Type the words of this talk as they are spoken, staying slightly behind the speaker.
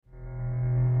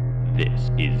This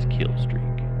is Killstreak.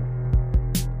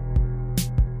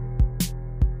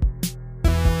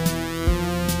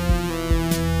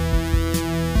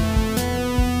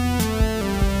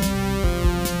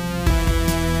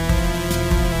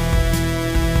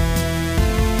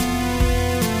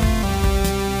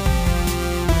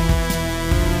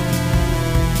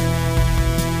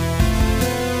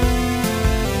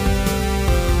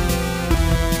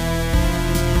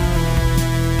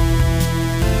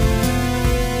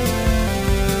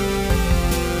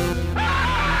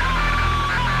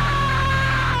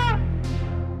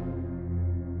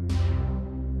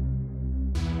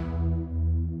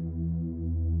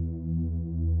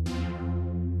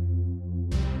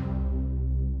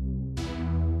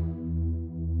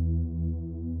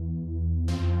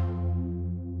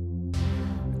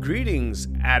 Greetings,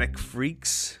 attic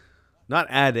freaks. Not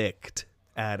addict,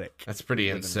 attic. That's pretty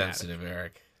insensitive,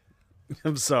 Eric.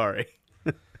 I'm sorry.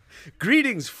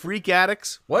 Greetings, freak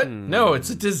addicts. What? No, it's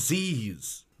a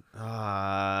disease.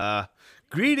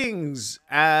 Greetings,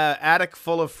 attic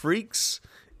full of freaks.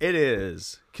 It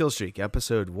is Killstreak,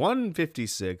 episode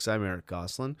 156. I'm Eric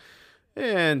Goslin.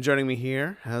 And joining me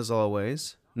here, as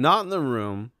always, not in the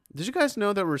room. Did you guys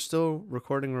know that we're still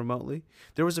recording remotely?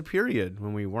 There was a period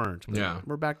when we weren't. But Yeah.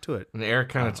 we're back to it. And Eric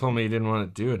kind of told me he didn't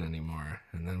want to do it anymore,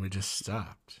 and then we just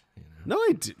stopped. You know? No,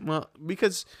 I did. Well,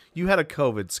 because you had a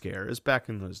COVID scare. It was back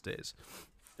in those days.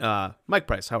 Mike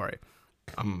Price, how are you?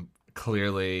 I'm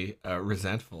clearly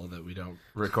resentful that we don't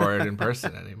record in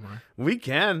person anymore. We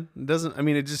can. It doesn't. I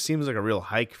mean, it just seems like a real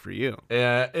hike for you.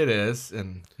 Yeah, it is,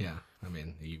 and yeah, I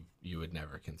mean, you would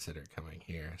never consider coming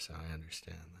here, so I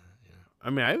understand that. I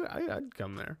mean, I'd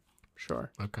come there.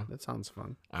 Sure. Okay. That sounds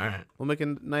fun. All right. We'll make a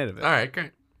night of it. All right,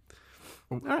 great.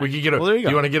 right. We could get a. Well, there you go.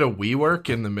 You want to get a WeWork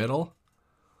in the middle?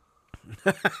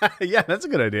 Yeah, that's a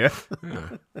good idea.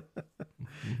 Yeah.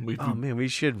 Oh man, we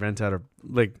should rent out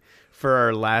for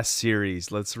our last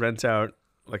series. Let's rent out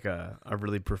like a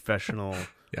really professional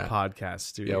Yeah. podcast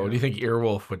studio. Yeah. What do you think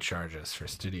Earwolf would charge us for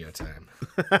studio time?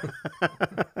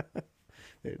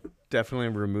 They'd definitely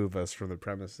remove us from the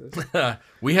premises.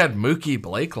 We had Mookie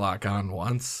Blakelock on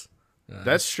once.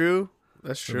 That's true.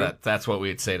 That's So true. that's what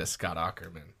we'd say to Scott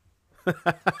Ackerman.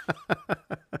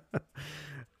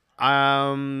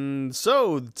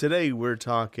 So today we're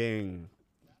talking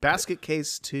Basket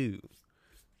Case 2.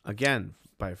 Again,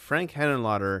 by Frank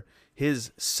Henenlotter,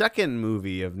 his second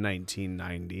movie of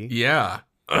 1990. Yeah.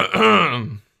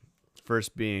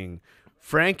 First being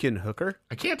Frankenhooker.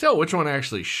 I can't tell which one I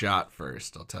actually shot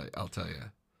first. I'll tell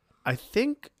you. I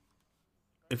think,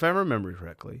 if I remember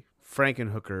correctly,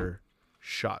 Frankenhooker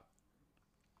shot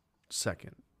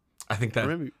second. I think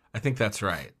Remember- that's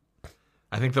right.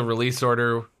 I think the release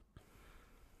order.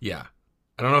 Yeah.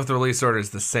 I don't know if the release order is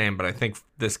the same, but I think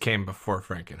this came before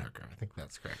Frankenhooker. I think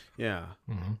that's correct. Yeah.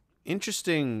 Mm-hmm.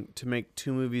 Interesting to make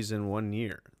two movies in 1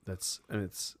 year. It's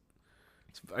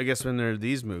I guess when there are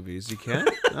these movies, you can't.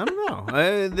 I don't know.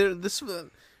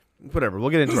 Whatever. We'll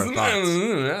get into our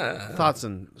thoughts. Thoughts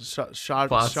and shots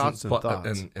and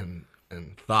thoughts.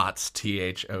 And thoughts.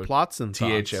 T-H-O. Plots and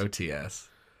thoughts. T-H-O-T-S.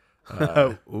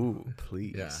 Ooh,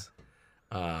 please.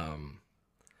 Yeah.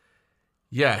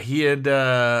 Yeah, he had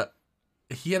a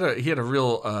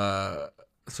real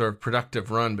sort of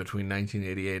productive run between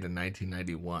 1988 and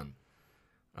 1991.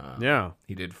 Yeah.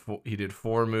 He did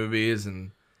four movies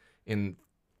in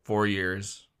 4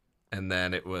 years, and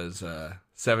then it was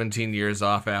 17 years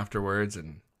off afterwards,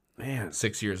 and Man,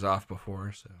 6 years off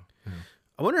before. So yeah.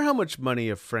 I wonder how much money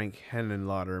a Frank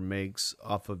Henenlotter makes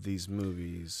off of these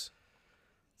movies.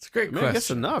 It's a great I mean, question. I guess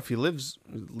enough. He lives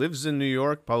in New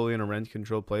York, probably in a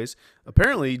rent-controlled place.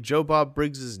 Apparently, Joe Bob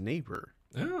Briggs' neighbor.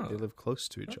 Oh, They live close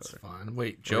to each that's other. fun.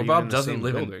 Wait, Or Joe even Bob in the doesn't same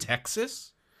live in building.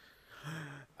 Texas?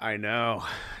 I know.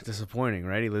 Disappointing,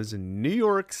 right? He lives in New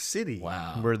York City.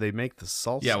 Wow. Where they make the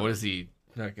salsa. Yeah, what is he?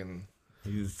 Fucking,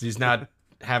 he's not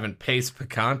having Pace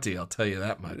Picante, I'll tell you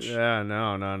that much. Yeah,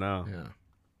 no.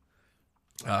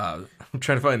 Yeah. I'm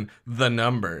trying to find the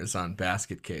numbers on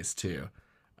Basket Case 2.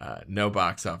 No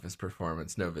box office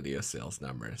performance, no video sales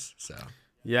numbers. So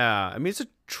Yeah, I mean, it's a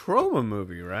trauma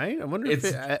movie, right? I wonder if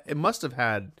It's- it must have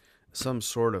had some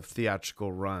sort of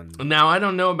theatrical run. now I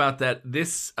don't know about that.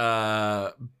 This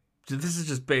is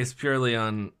just based purely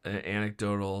on an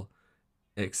anecdotal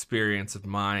experience of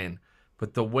mine.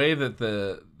 But the way that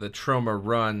the trauma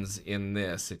runs in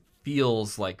this, it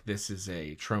feels like this is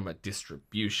a trauma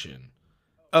distribution.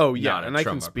 Oh, yeah, not a and I can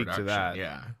trauma speak to production. that.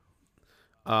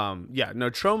 Yeah. No,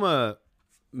 Trauma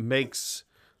makes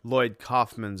Lloyd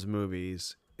Kaufman's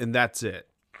movies, and that's it.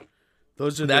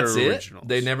 Those are That's their it? originals.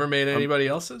 They never made anybody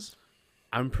else's?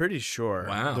 I'm pretty sure.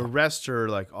 Wow. The rest are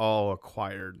like all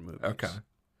acquired movies. Okay.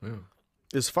 Yeah.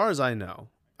 As far as I know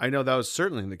that was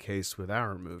certainly the case with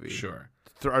our movie. Sure.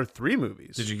 There are 3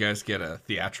 movies. Did you guys get a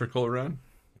theatrical run?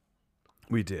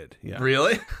 We did. Yeah.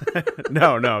 Really?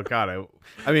 No. God,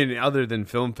 I mean, other than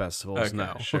film festivals, Okay,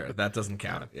 no. sure. That doesn't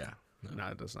count. Yeah. No,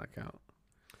 it does not count.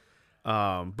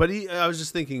 But I was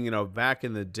just thinking, back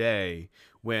in the day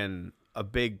when a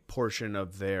big portion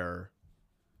of their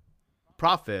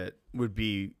profit would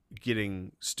be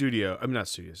getting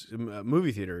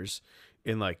movie theaters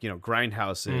in like,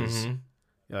 grindhouses. Mm-hmm.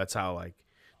 That's how like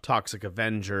Toxic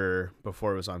Avenger,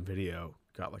 before it was on video,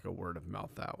 got like a word of mouth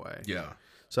that way. Yeah.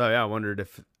 So yeah, I wondered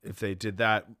if they did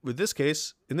that in this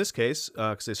case,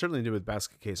 because they certainly did with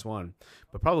Basket Case 1,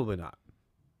 but probably not.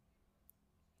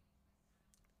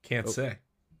 Can't say.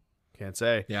 Can't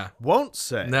say. Yeah. Won't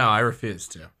say. No, I refuse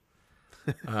to.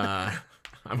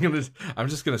 I'm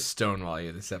just gonna stonewall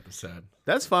you this episode.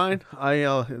 That's fine.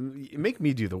 I make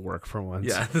me do the work for once.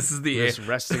 Yeah, this is the Just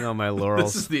resting on my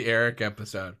laurels. This is the Eric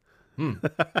episode.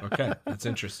 Okay, that's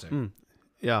interesting.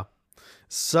 Yeah.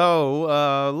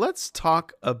 So let's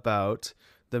talk about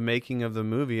the making of the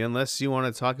movie, unless you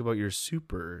want to talk about your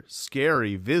super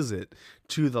scary visit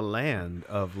to the land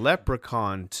of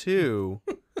Leprechaun 2.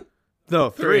 No,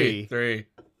 3. Three.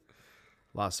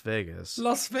 Las Vegas.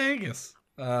 Las Vegas.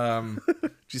 Did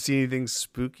you see anything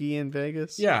spooky in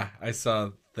Vegas? Yeah, I saw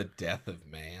the death of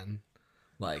man.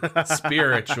 Like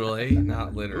spiritually,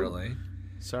 not literally.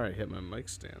 Sorry, I hit my mic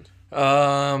stand.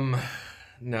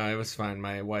 No, it was fine.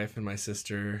 My wife and my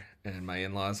sister and my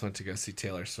in-laws went to go see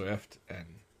Taylor Swift, and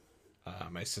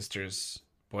my sister's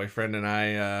boyfriend and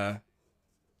I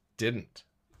didn't.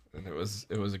 And it was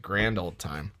a grand old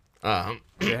time.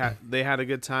 They had a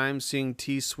good time seeing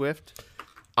T Swift.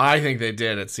 I think they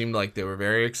did. It seemed like they were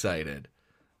very excited.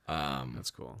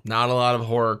 That's cool. Not a lot of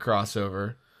horror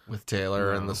crossover with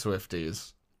Taylor and the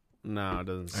Swifties. No, it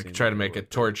doesn't. I could try to make a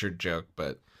tortured joke,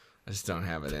 but I just don't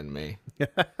have it in me.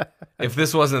 If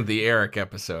this wasn't the Eric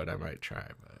episode, I might try,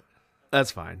 but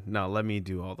that's fine. No, let me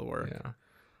do all the work. Yeah.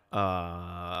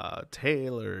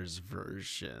 Taylor's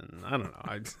version. I don't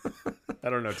know. I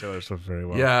don't know Taylor Swift very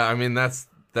well. Yeah, I mean that's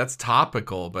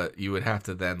topical, but you would have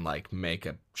to then like make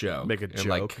a joke. And,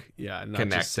 like, yeah, not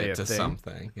connect just say it to thing.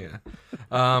 something. Yeah.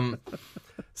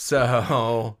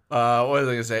 So what was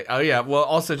I gonna say? Oh yeah, well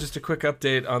also just a quick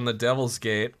update on the Devil's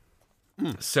Gate.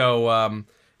 So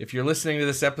if you're listening to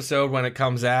this episode when it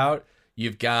comes out,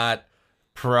 you've got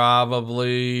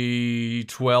probably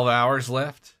 12 hours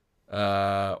left,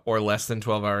 or less than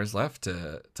 12 hours left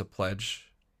to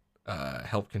pledge,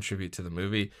 help contribute to the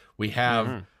movie. We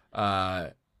have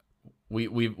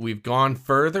we've gone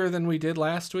further than we did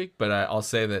last week, but I'll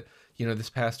say that this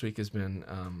past week has been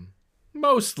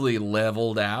mostly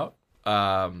leveled out.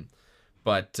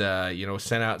 But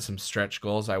sent out some stretch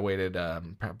goals. I waited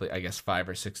probably, I guess, 5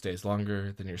 or 6 days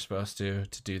longer than you're supposed to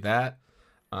do that.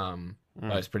 I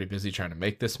was pretty busy trying to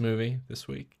make this movie this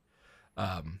week.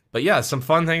 But yeah, some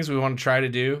fun things we want to try to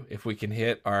do if we can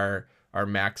hit our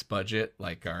max budget,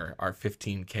 like our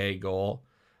 $15K goal,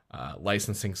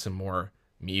 licensing some more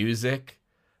music,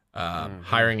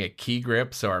 hiring a key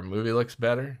grip so our movie looks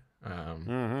better,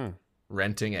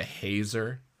 renting a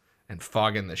hazer, and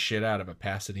fogging the shit out of a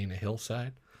Pasadena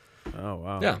hillside. Oh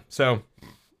wow! Yeah, so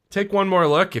take one more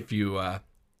look if you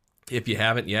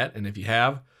haven't yet, and if you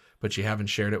have, but you haven't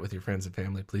shared it with your friends and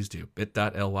family, please do.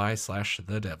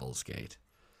 bit.ly/thedevilsgate.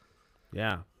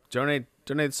 Yeah,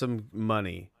 donate some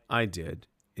money. I did,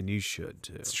 and you should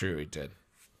too. It's true, we did.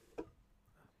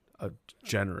 A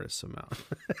generous amount.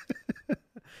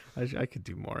 I could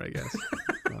do more, I guess.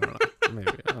 I don't know.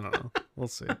 Maybe. I don't know. We'll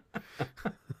see.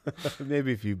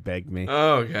 Maybe if you beg me.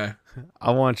 Oh, okay. I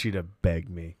want you to beg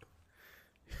me.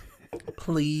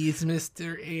 Please,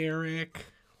 Mr. Eric.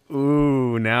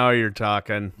 Ooh, now you're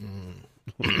talking.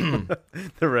 The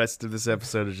rest of this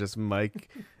episode is just Mike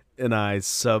and I's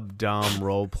sub-dom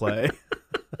role play.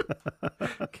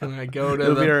 Can I go to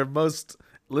It'll be our most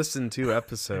listened to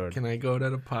episode. Can I go to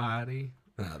the party?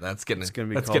 No, that's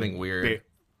getting weird.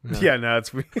 Yeah, no,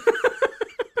 it's weird.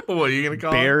 What are you gonna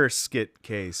call Bear skit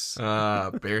case?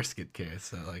 Bear skit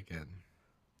case. I like it.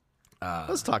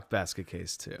 Let's talk Basket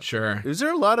Case too. Sure. Is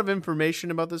there a lot of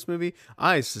information about this movie?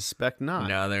 I suspect not.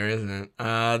 No, there isn't.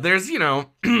 There's,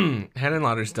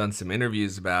 Henenlotter's done some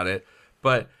interviews about it,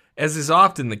 but as is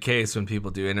often the case when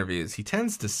people do interviews, he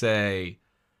tends to say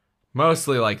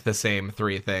mostly like the same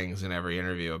 3 things in every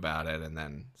interview about it, and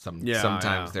then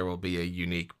sometimes there will be a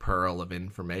unique pearl of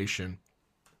information.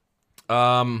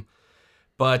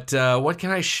 But what can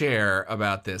I share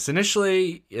about this?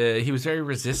 Initially, he was very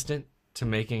resistant to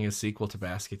making a sequel to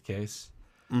Basket Case.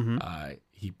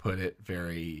 He put it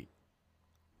very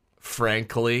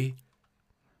frankly.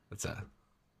 That's a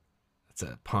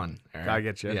pun, Eric. I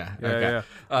get you. Yeah. Yeah, Okay.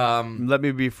 yeah. Let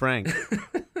me be frank.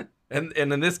 And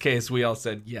in this case, we all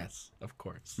said yes, of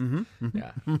course.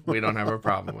 Yeah, we don't have a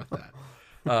problem with that.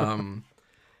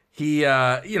 He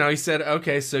said,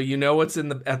 okay, so you know what's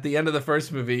at the end of the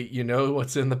first movie, you know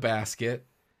what's in the basket,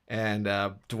 and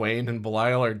Dwayne and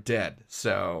Belial are dead.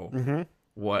 So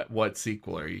what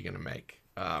sequel are you gonna make?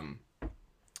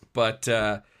 But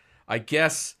I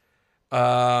guess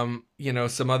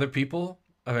some other people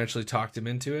eventually talked him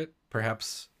into it.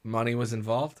 Perhaps money was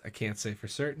involved. I can't say for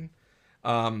certain.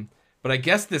 But I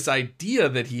guess this idea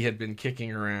that he had been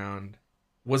kicking around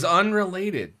was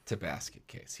unrelated to Basket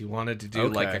Case. He wanted to do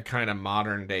like a kind of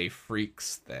modern day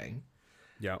Freaks thing.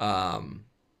 Yeah.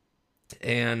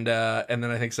 And then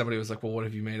I think somebody was like, well, what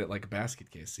if you made it like a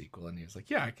Basket Case sequel? And he was like,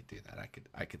 yeah, I could do that.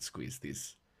 I could squeeze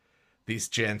these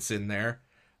gents in there.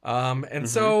 And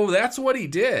so that's what he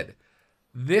did.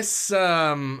 This,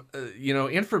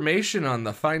 information on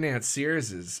the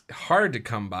financiers is hard to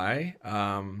come by.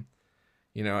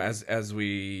 As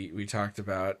we talked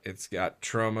about, it's got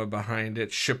Troma behind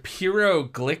it. Shapiro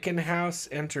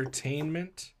Glickenhaus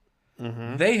Entertainment.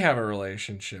 They have a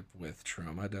relationship with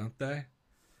Troma, don't they?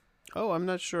 Oh, I'm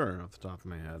not sure off the top of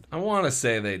my head. I want to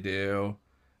say they do.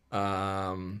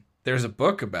 There's a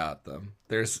book about them.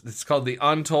 It's called The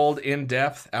Untold,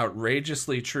 In-Depth,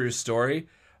 Outrageously True Story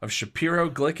of Shapiro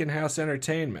Glickenhaus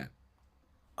Entertainment.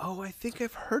 Oh, I think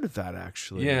I've heard of that,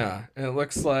 actually. Yeah, and it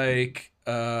looks like...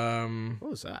 what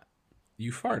was that?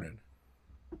 You farted.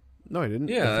 No, I didn't.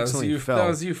 Yeah, that was you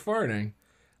farting.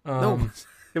 No,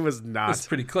 it was not. It's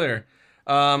pretty clear.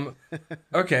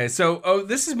 Okay, so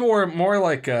this is more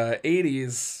like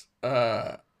 80s.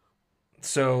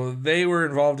 So they were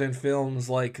involved in films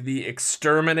like The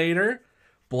Exterminator,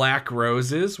 Black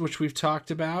Roses, which we've talked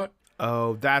about.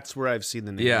 Oh, that's where I've seen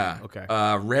the name. Yeah. Okay.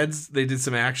 They did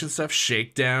some action stuff.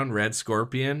 Shakedown, Red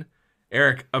Scorpion.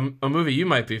 Eric, a movie you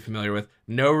might be familiar with,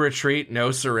 No Retreat, No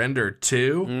Surrender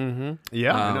 2.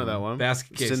 Yeah, I know that one.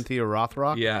 Basket Case. Cynthia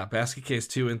Rothrock? Yeah, Basket Case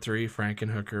 2 and 3,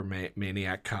 Frankenhooker,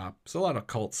 Maniac Cop. It's a lot of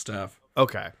cult stuff.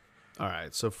 Okay. All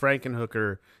right. So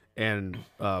Frankenhooker and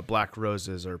Black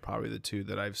Roses are probably the two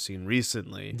that I've seen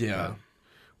recently. Yeah.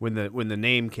 When the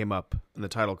name came up in the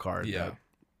title card. Yeah.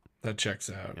 That checks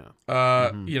out.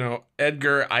 Yeah.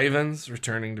 Edgar Ivans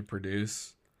returning to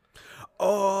produce.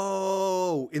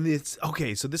 Oh,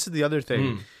 okay. So this is the other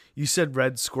thing. You said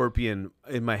Red Scorpion.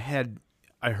 In my head,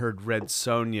 I heard Red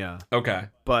Sonja. Okay.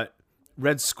 But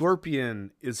Red Scorpion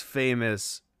is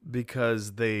famous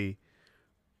because they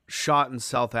shot in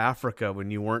South Africa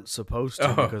when you weren't supposed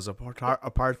to because of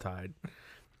apartheid.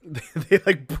 They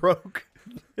like broke.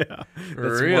 Yeah. That's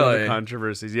really? one of the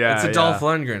controversies. Yeah. It's a Dolph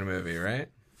Lundgren movie, right?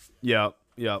 Yeah.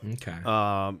 Yep. Okay.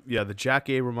 The Jack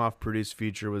Abramoff produced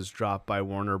feature was dropped by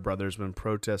Warner Brothers when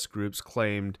protest groups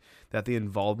claimed that the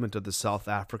involvement of the South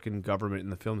African government in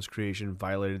the film's creation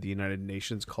violated the United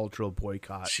Nations cultural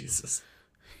boycott. Jesus.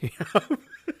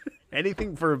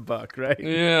 Anything for a buck, right?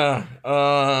 Yeah.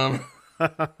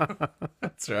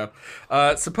 That's rough.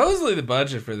 Supposedly the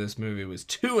budget for this movie was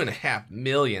 $2.5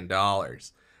 million.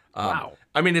 Wow.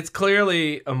 I mean, it's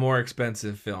clearly a more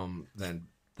expensive film than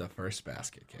the first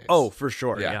Basket Case. Oh, for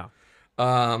sure. Yeah.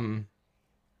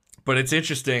 But it's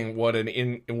interesting what an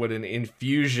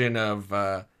infusion of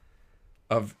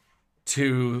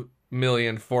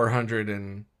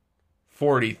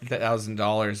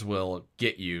 $2,440,000 will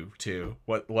get you to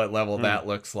what level that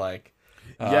looks like.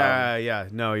 Yeah.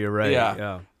 No, you're right.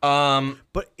 Yeah.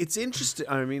 But it's interesting.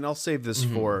 I mean, I'll save this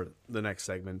for the next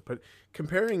segment. But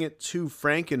comparing it to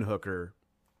Frankenhooker,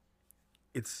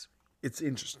 it's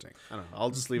interesting. I don't know. I'll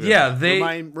just leave it. Yeah, at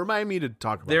that. Remind me to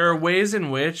talk about. There are ways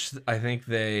in which I think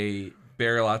they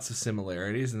bear lots of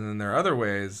similarities, and then there are other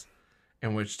ways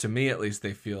in which, to me at least,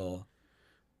 they feel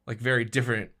like very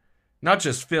different. Not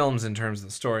just films in terms of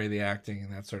the story, the acting,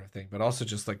 and that sort of thing, but also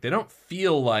just like they don't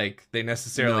feel like they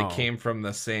necessarily came from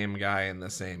the same guy in the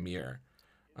same year.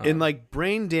 And like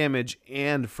Brain Damage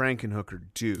and Frankenhooker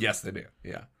do. Yes, they do.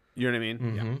 Yeah. You know what I mean?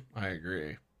 Mm-hmm. I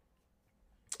agree.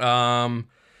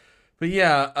 But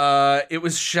yeah, it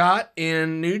was shot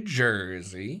in New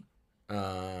Jersey,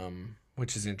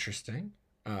 which is interesting.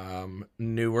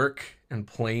 Newark and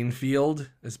Plainfield,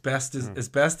 as best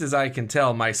as I can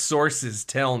tell. My sources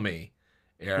tell me,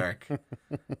 Eric.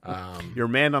 Your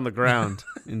man on the ground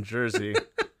in Jersey.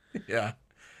 Yeah.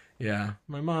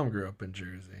 My mom grew up in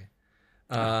Jersey.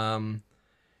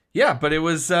 Yeah, but it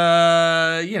was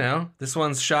this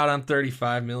one's shot on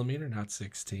 35 millimeter, not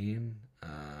 16.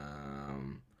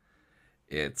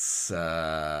 It's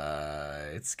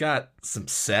got some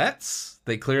sets.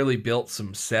 They clearly built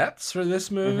some sets for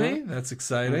this movie. That's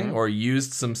exciting. Or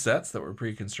used some sets that were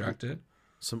pre-constructed.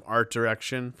 Some art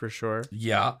direction for sure.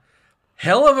 Yeah.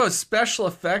 Hell of a special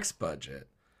effects budget.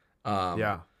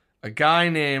 Yeah. A guy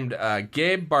named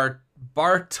Gabe Bartalos,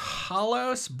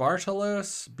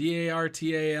 Bartalos.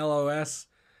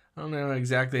 I don't know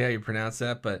exactly how you pronounce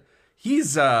that, but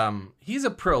he's a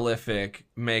prolific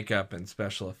makeup and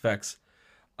special effects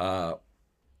guy.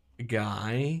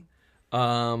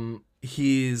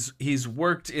 He's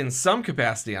worked in some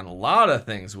capacity on a lot of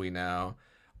things we know.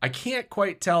 I can't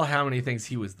quite tell how many things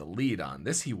he was the lead on.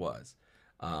 This he was.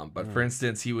 But for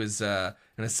instance, he was an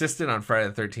assistant on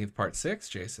Friday the 13th Part 6,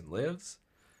 Jason Lives.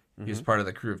 He was part of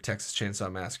the crew of Texas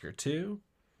Chainsaw Massacre 2.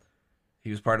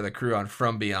 He was part of the crew on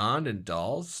From Beyond and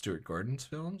Dolls, Stuart Gordon's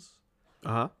films.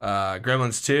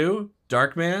 Gremlins 2,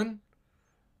 Darkman,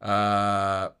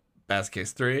 Basket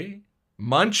Case 3,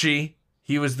 Munchie.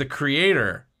 He was the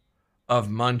creator of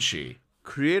Munchie.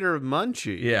 Creator of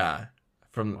Munchie. Yeah,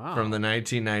 from the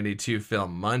 1992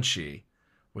 film Munchie,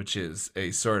 which is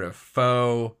a sort of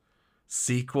faux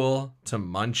sequel to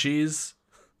Munchies.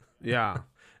 Yeah.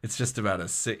 It's just about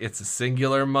it's a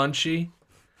singular Munchie.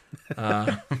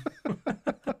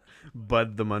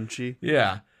 Bud the Munchie.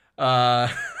 Yeah.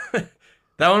 That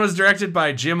one was directed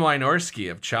by Jim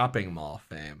Wynorski of Chopping Mall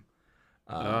fame.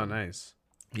 Oh, nice.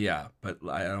 Yeah, but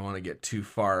I don't want to get too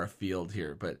far afield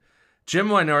here. But Jim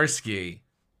Wynorski,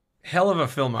 hell of a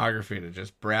filmography to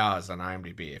just browse on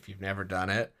IMDb if you've never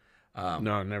done it.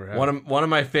 No, never have. One of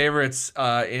my favorites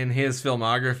in his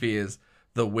filmography is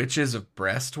The Witches of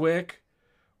Brestwick,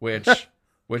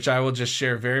 which I will just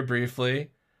share very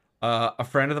briefly. A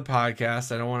friend of the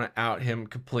podcast, I don't want to out him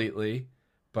completely,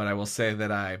 but I will say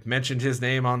that I mentioned his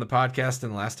name on the podcast in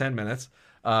the last 10 minutes.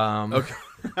 Okay.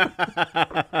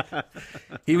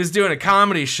 He was doing a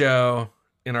comedy show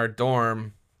in our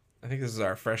dorm. I think this is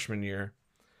our freshman year.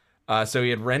 So he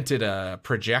had rented a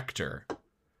projector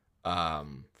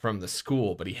from the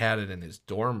school, but he had it in his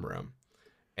dorm room.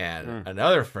 And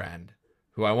another friend,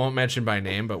 who I won't mention by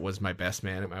name, but was my best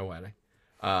man at my wedding,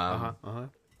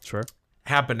 Sure.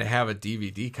 happened to have a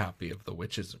DVD copy of The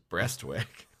Witches of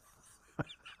Brestwick.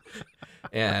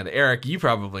 And Eric, you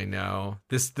probably know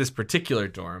this particular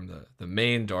dorm, the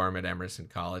main dorm at Emerson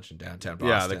College in downtown Boston.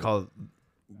 Yeah, they call it,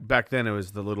 back then it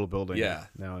was the little building. Yeah.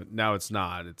 Now it's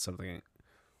not. It's something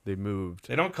they moved.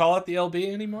 They don't call it the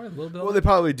LB anymore, the little building? Well, they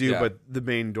probably do, Yeah. but the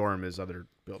main dorm is other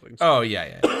buildings. Oh,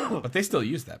 yeah. But they still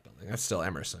use that building. That's still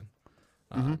Emerson.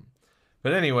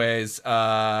 But anyways,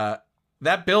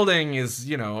 that building is,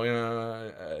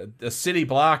 a city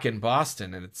block in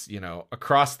Boston, and it's,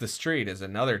 across the street is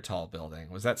another tall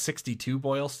building. Was that 62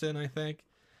 Boylston, I think?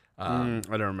 I don't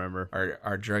remember.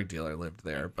 Our drug dealer lived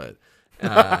there, but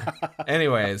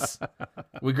anyways,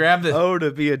 we grabbed the... Oh, to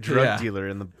be a drug Yeah.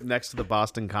 dealer next to the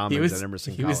Boston Commons at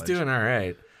Emerson He College. was doing all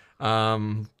right.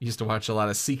 Used to watch a lot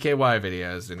of CKY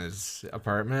videos in his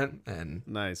apartment, and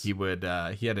Nice. he would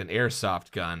he had an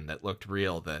airsoft gun that looked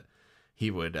real that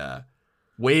he would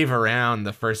wave around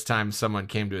the first time someone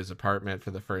came to his apartment for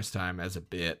the first time as a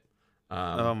bit.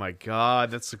 Oh my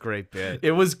God, that's a great bit.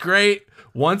 It was great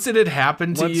once it had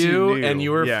happened to Once you knew. and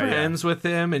you were Yeah, friends with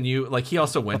him, and he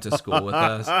also went to school with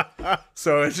us.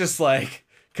 So it's just like,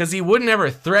 because he wouldn't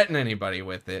ever threaten anybody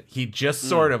with it. He'd just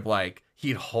sort of like,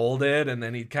 he'd hold it and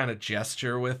then he'd kind of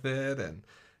gesture with it. And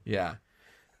yeah.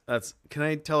 Can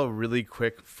I tell a really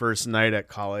quick first night at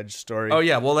college story? Oh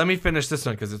yeah. Well, let me finish this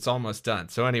one because it's almost done.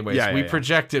 So anyways, we Yeah.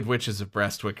 projected Witches of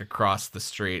Brestwick across the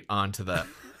street onto the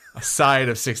side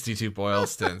of 62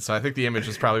 Boylston. So I think the image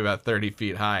was probably about 30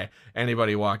 feet high.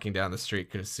 Anybody walking down the street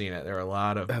could have seen it. There were a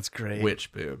lot of That's great.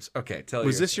 witch boobs. Okay.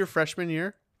 Was this your freshman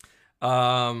year?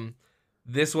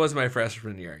 This was my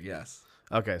freshman year. Yes.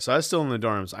 Okay, so I was still in the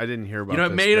dorms. I didn't hear about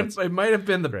It this. might have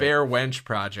been the great. Bear Wench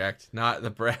Project, not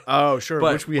the Oh, sure,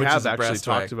 but which we Witches have of actually Brestwick.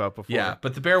 talked about before. Yeah,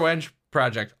 but the Bear Wench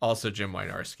Project, also Jim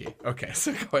Wynorski. Okay,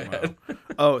 so go ahead.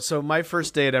 Oh, so my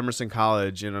first day at Emerson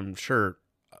College, and I'm sure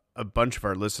a bunch of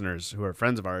our listeners who are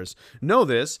friends of ours know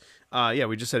this.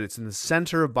 We just said it's in the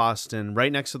center of Boston,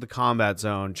 right next to the Combat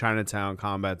Zone, Chinatown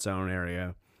Combat Zone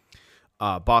area.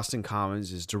 Boston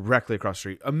Commons is directly across the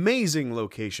street. Amazing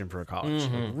location for a college.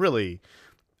 Like, really.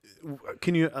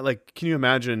 Can you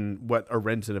imagine what a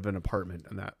rented of an apartment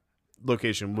in that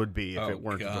location would be if it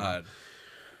weren't? God.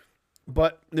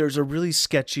 But there's a really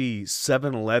sketchy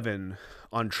 7-Eleven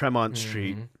on Tremont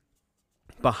Street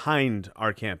behind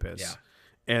our campus. Yeah.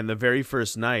 And the very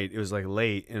first night, it was like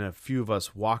late, and a few of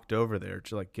us walked over there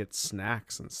to like get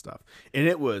snacks and stuff. And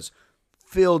it was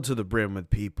filled to the brim with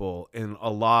people and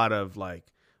a lot of like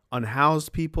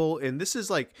unhoused people, and this is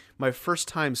like my first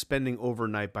time spending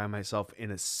overnight by myself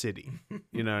in a city.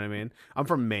 You know what I mean? I'm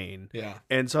from Maine. Yeah.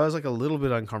 And so I was like a little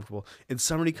bit uncomfortable, and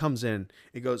somebody comes in,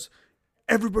 it goes,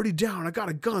 "Everybody down, I got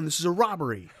a gun, this is a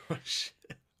robbery." Oh, shit.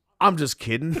 I'm just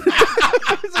kidding.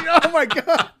 It's like, oh my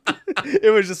God.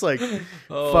 It was just like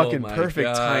fucking my perfect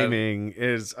God. timing.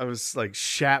 I was like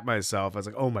shat myself. I was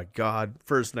like, oh my God,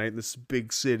 first night in this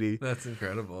big city. That's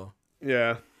incredible.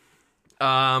 Yeah.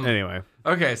 Anyway.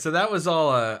 Okay, so that was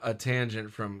all a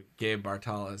tangent from Gabe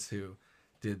Bartalas, who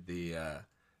did the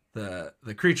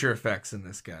creature effects in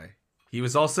this guy. He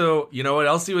was also, you know what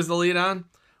else he was the lead on?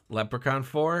 Leprechaun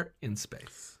 4 in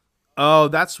Space. Oh,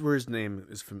 that's where his name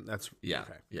is from. That's Yeah,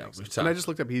 okay. yeah. Makes we've sense. And I talked- just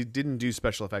looked up. He didn't do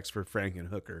special effects for Frank and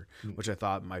Hooker, which I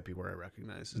thought might be where I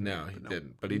recognized. His No, name, he but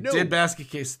didn't. But he No. did Basket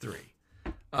Case 3.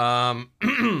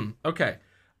 Okay.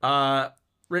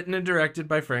 Written and directed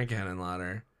by Frank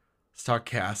Henenlotter. Let's talk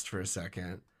cast for a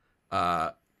second.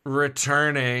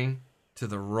 Returning to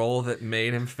the role that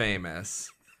made him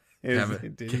famous,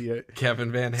 Kevin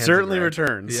Van Hendenberg. Certainly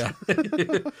returns. Yeah.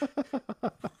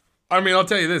 I mean, I'll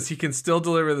tell you this. He can still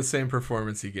deliver the same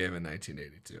performance he gave in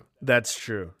 1982. That's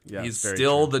true. Yeah, He's very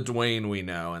still true. the Dwayne we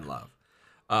know and love.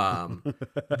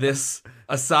 This,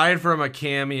 aside from a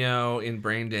cameo in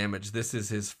Brain Damage, this is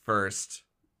his first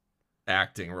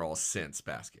acting role since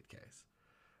Basket Case.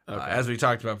 Okay. As we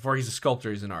talked about before, he's a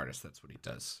sculptor. He's an artist. That's what he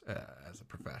does as a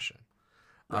profession.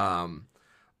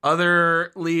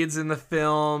 Other leads in the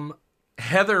film,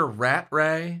 Heather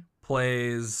Rattray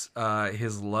plays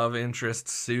his love interest,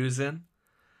 Susan.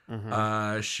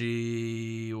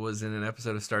 She was in an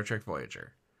episode of Star Trek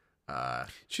Voyager.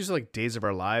 She's like Days of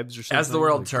Our Lives or something. As the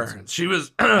World Like, Turns. She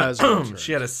was As the World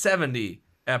she had a 70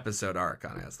 episode arc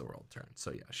on As the World Turns.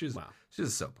 So yeah, she's a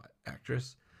soap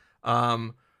actress.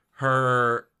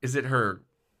 Her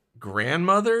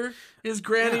grandmother is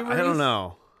Granny Ruth? I don't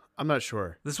know. I'm not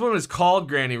sure. This one is called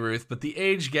Granny Ruth, but the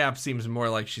age gap seems more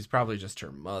like she's probably just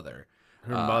her mother.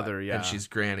 Her mother, yeah. And she's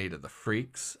Granny to the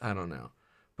freaks. I don't know.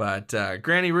 But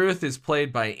Granny Ruth is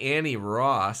played by Annie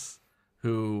Ross,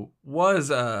 who was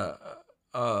a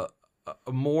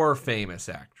more famous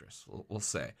actress, we'll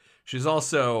say. She's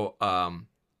also a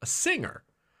singer.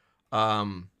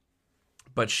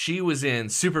 But she was in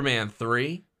Superman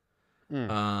 3.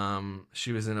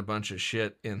 She was in a bunch of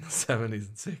shit in the 70s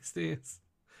and 60s.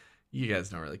 You guys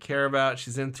don't really care about.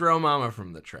 She's in Throw Mama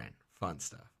from the Train. Fun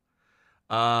stuff.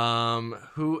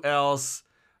 Who else?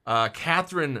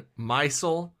 Catherine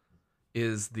Meisel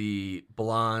is the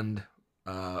blonde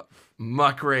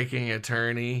muckraking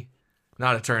attorney.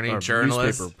 Not attorney, Or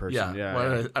journalist. newspaper person, yeah, Why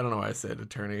yeah. did I don't know why I said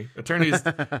attorney. Attorneys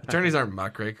aren't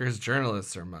muckrakers.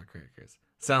 Journalists are muckrakers.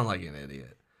 Sound like an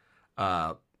idiot.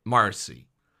 Marcy.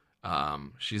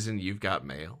 She's in You've Got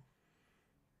Mail.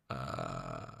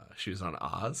 She was on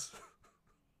Oz.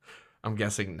 I'm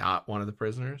guessing not one of the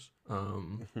prisoners.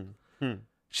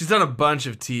 She's done a bunch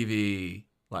of TV,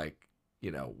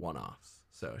 one-offs.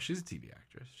 So she's a TV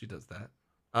actress. She does that.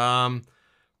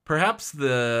 Perhaps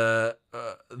the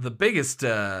biggest,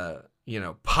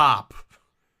 pop.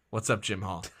 What's up, Jim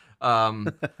Hall?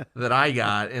 That I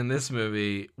got in this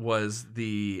movie was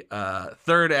the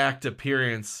third act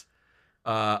appearance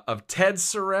of Ted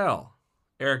Sorrell.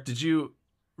 Eric, did you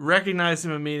recognize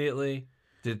him immediately?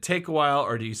 Did it take a while,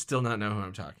 or do you still not know who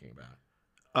I'm talking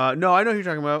about? No, I know who you're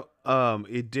talking about.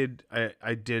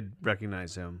 I did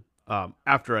recognize him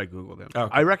after I Googled him.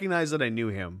 Okay. I recognized that I knew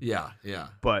him, Yeah.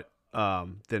 but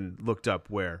then looked up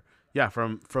where,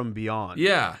 from Beyond.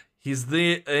 Yeah, he's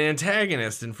the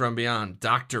antagonist in From Beyond,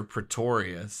 Dr.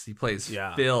 Pretorius. He plays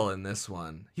Phil in this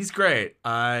one. He's great.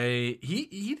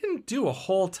 He didn't do a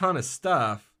whole ton of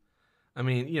stuff. I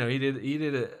mean, he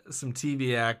did some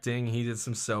TV acting, he did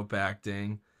some soap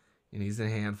acting, and he's in a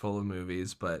handful of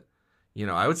movies. But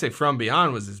I would say From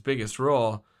Beyond was his biggest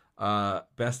role,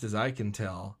 best as I can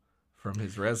tell from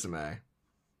his resume.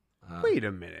 Wait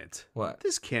a minute. What?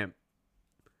 This can't.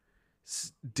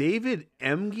 David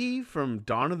Emge from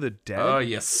Dawn of the Dead? Oh,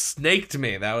 you snaked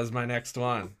me. That was my next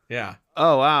one. Yeah.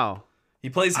 Oh, wow. He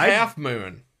plays Half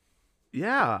Moon.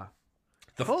 Yeah.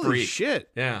 The Holy freak. shit.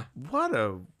 Yeah. What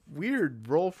a weird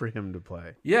role for him to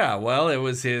play. Yeah, well, it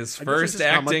was his first just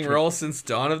how much acting role since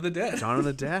Dawn of the Dead. Dawn of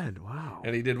the Dead. Wow.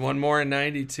 And he did one more in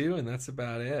 92, and that's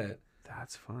about it.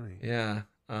 That's funny. Yeah.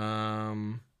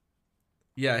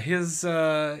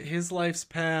 His life's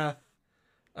path,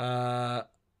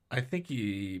 I think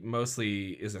he mostly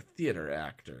is a theater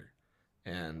actor.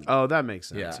 And Oh, that makes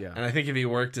sense. Yeah. And I think if he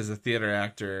worked as a theater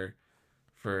actor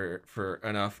for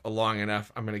long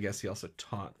enough, I'm gonna guess he also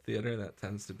taught theater. That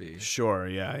tends to be Sure.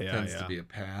 Yeah. to be a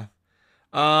path.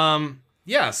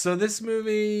 Yeah, so this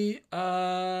movie,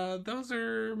 those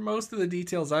are most of the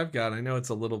details I've got. I know it's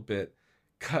a little bit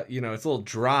cut, it's a little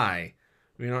dry.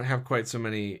 We don't have quite so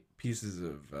many pieces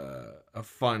of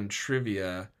fun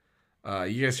trivia.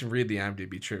 You guys can read the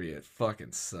IMDb trivia. It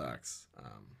fucking sucks.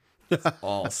 It's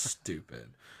all stupid.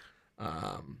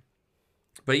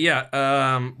 But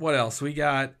yeah, what else? We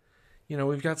got,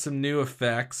 we've got some new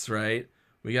effects, right?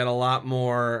 We got a lot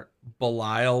more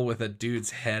Belial with a dude's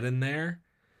head in there.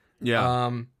 Yeah.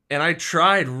 And I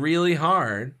tried really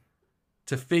hard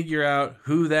to figure out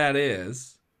who that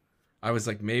is. I was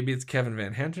like, maybe it's Kevin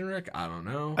Van Hentenryck. I don't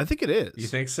know. I think it is. You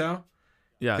think so?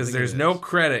 Yeah. Because there's no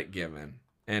credit given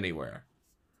anywhere.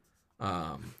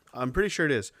 I'm pretty sure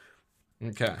it is.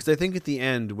 Okay. Because I think at the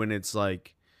end when it's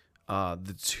like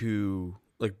the two,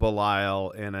 like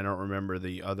Belial and I don't remember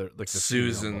the other, like the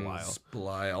Susan's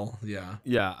Belial. Yeah.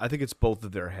 Yeah, I think it's both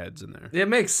of their heads in there. It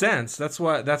makes sense. That's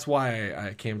why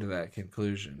I came to that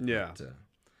conclusion. Yeah.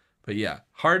 But yeah,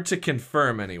 hard to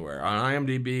confirm anywhere. On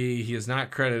IMDb, he is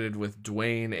not credited with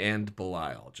Dwayne and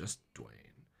Belial, just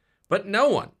Dwayne. But no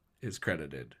one is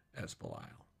credited as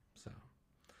Belial. So,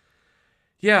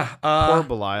 yeah. Poor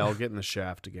Belial getting the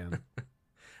shaft again.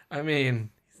 I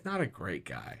mean, he's not a great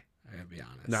guy, I gotta be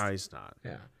honest. No, he's not.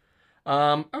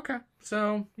 Yeah. Okay.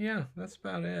 So, yeah, that's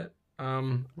about it.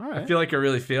 All right. I feel like I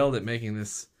really failed at making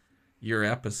this your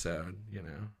episode,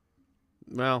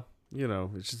 Well,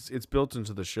 it's built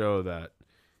into the show that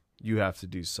you have to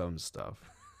do some stuff.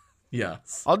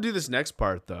 Yes. I'll do this next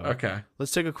part, though. Okay.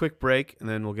 Let's take a quick break, and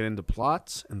then we'll get into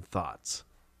plots and thoughts.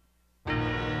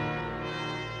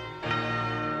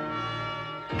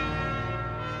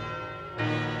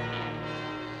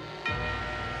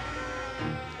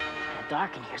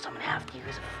 Dark in here, so I'm gonna have to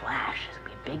use a flash. It'll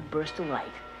be a big burst of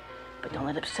light. But don't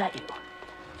let it upset you.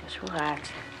 Just relax,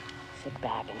 sit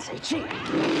back, and say cheese.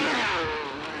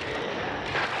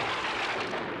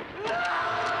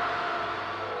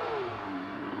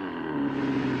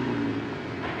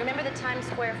 Remember the Times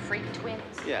Square freak twins?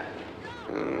 Yeah.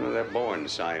 They're born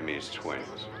Siamese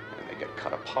twins. And they get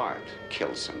cut apart,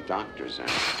 kill some doctors, and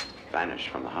vanish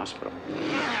from the hospital.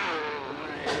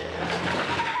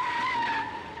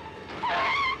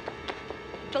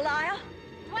 Belial?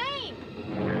 Dwayne!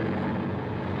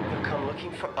 They'll come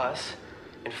looking for us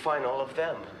and find all of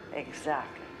them.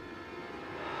 Exactly.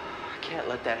 I can't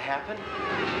let that happen.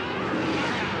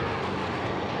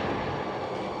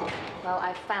 Well,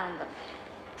 I found them.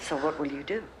 So what will you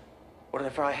do?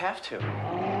 Whatever I have to.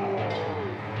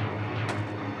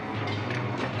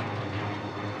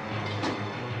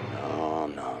 No,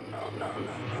 no, no, no,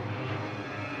 no, no.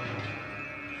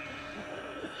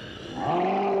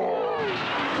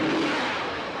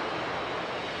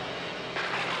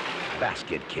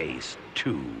 Basket Case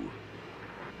 2.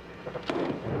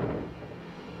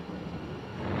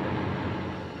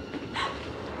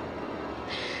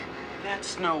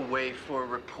 That's no way for a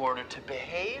reporter to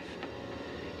behave.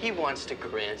 He wants to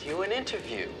grant you an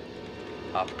interview.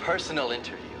 A personal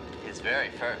interview. His very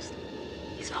first.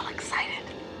 He's all excited.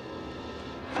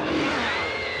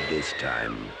 This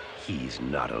time, he's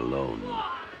not alone.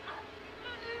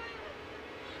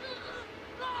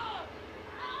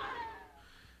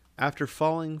 After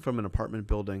falling from an apartment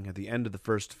building at the end of the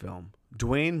first film,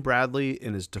 Dwayne Bradley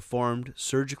and his deformed,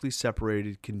 surgically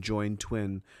separated conjoined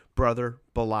twin brother,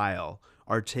 Belial,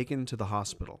 are taken to the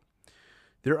hospital.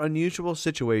 Their unusual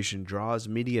situation draws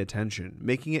media attention,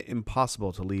 making it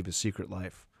impossible to leave a secret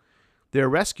life. They are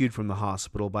rescued from the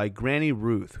hospital by Granny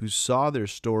Ruth, who saw their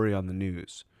story on the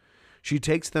news. She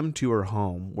takes them to her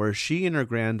home, where she and her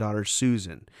granddaughter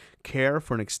Susan care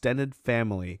for an extended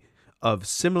family of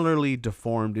similarly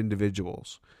deformed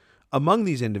individuals. Among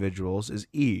these individuals is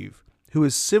Eve, who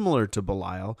is similar to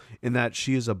Belial in that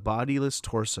she is a bodiless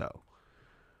torso.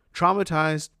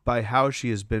 Traumatized by how she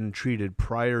has been treated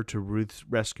prior to Ruth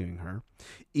rescuing her,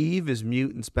 Eve is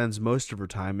mute and spends most of her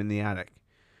time in the attic.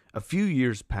 A few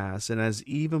years pass, and as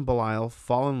Eve and Belial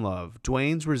fall in love,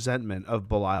 Dwayne's resentment of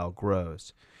Belial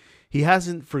grows. He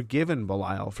hasn't forgiven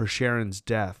Belial for Sharon's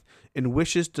death and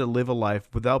wishes to live a life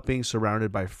without being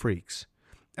surrounded by freaks.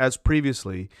 As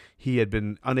previously, he had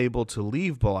been unable to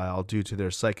leave Belial due to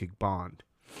their psychic bond.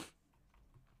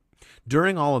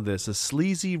 During all of this, a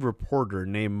sleazy reporter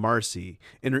named Marcy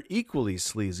and her equally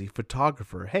sleazy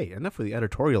photographer, hey, enough of the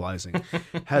editorializing,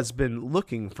 has been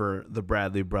looking for the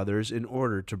Bradley brothers in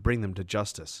order to bring them to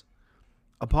justice.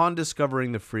 Upon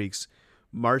discovering the freaks,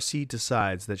 Marcy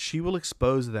decides that she will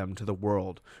expose them to the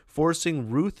world,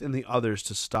 forcing Ruth and the others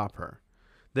to stop her.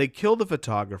 They kill the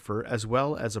photographer as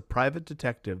well as a private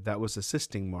detective that was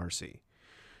assisting Marcy.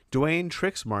 Dwayne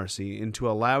tricks Marcy into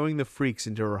allowing the freaks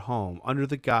into her home under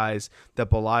the guise that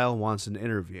Belial wants an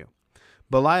interview.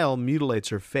 Belial mutilates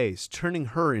her face, turning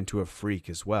her into a freak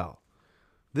as well.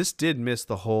 This did miss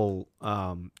the whole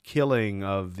killing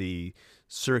of the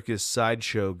circus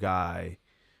sideshow guy.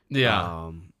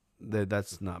 Yeah.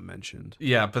 That's not mentioned.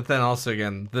 Yeah, but then also,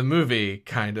 again, the movie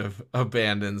kind of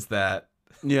abandons that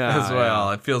Yeah, as well.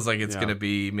 yeah. It feels like it's Yeah. going to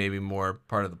be maybe more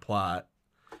part of the plot,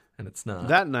 and it's not.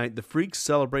 That night, the freaks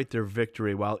celebrate their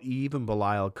victory while Eve and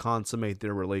Belial consummate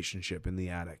their relationship in the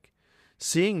attic.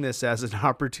 Seeing this as an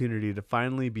opportunity to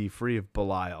finally be free of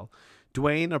Belial,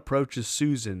 Dwayne approaches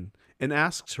Susan and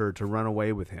asks her to run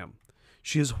away with him.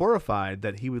 She is horrified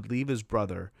that he would leave his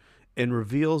brother and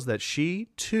reveals that she,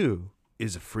 too,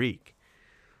 is a freak.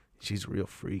 She's a real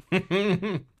freak.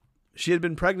 She had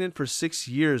been pregnant for 6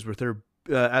 years with her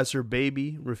as her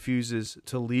baby refuses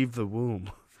to leave the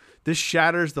womb. This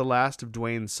shatters the last of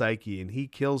Dwayne's psyche, and he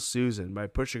kills Susan by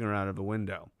pushing her out of a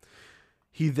window.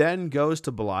 He then goes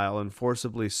to Belial and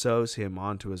forcibly sews him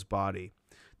onto his body.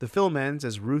 The film ends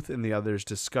as Ruth and the others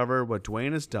discover what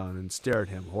Dwayne has done and stare at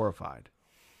him horrified.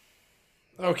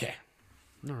 Okay.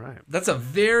 All right. That's a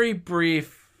very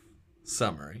brief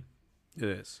summary. It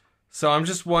is. So I'm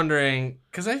just wondering,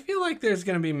 because I feel like there's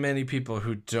going to be many people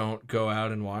who don't go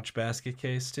out and watch Basket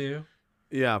Case 2.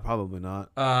 Yeah, probably not.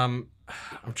 I'm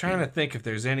trying to think if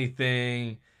there's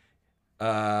anything.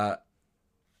 There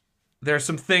are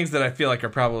some things that I feel like are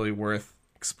probably worth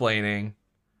explaining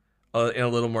in a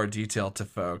little more detail to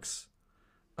folks.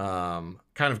 Kind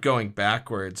of going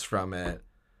backwards from it.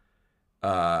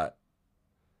 All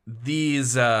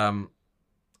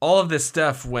of this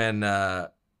stuff when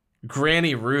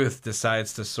Granny Ruth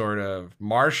decides to sort of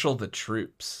marshal the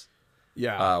troops.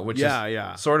 Yeah. Which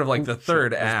is sort of like the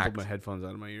third I just act. pulled my headphones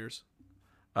out of my ears.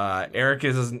 Eric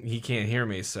he can't hear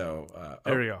me, so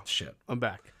There we go. Shit. I'm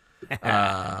back.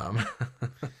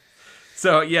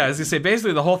 So yeah, as you say,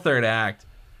 basically the whole third act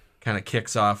kind of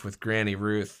kicks off with Granny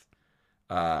Ruth.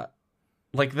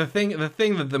 Like the thing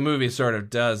that the movie sort of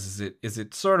does is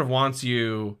it sort of wants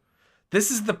you. This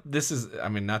is I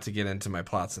mean, not to get into my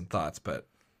plots and thoughts, but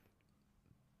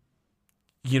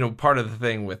part of the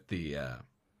thing with the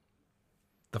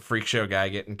freak show guy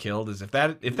getting killed is if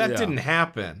that didn't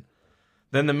happen,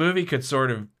 then the movie could sort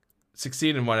of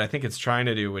succeed in what I think it's trying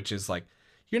to do, which is like,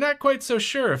 you're not quite so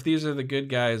sure if these are the good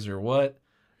guys or what.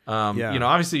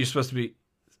 Obviously you're supposed to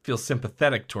feel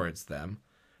sympathetic towards them,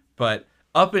 but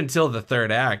up until the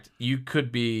third act, you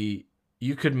could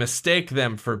mistake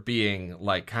them for being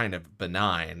like kind of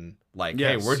benign, like,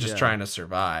 hey, we're just trying to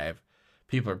survive.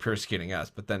 People are persecuting us,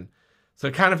 but then so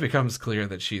it kind of becomes clear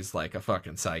that she's like a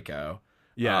fucking psycho.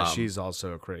 Yeah, she's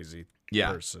also a crazy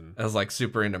person. As like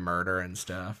super into murder and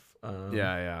stuff.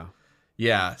 Yeah.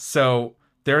 So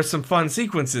there are some fun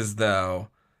sequences though.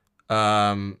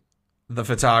 The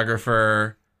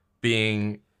photographer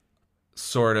being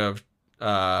sort of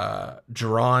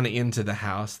drawn into the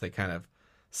house. They kind of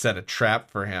set a trap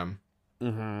for him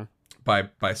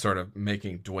by sort of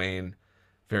making Dwayne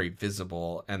very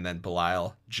visible, and then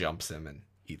Belial jumps him and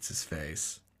eats his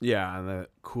face. Yeah, and the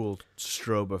cool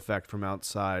strobe effect from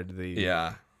outside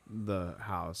the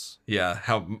house. Yeah,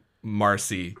 how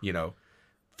Marcy,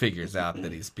 figures out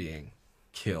that he's being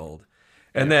killed.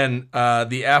 And then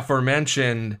the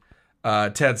aforementioned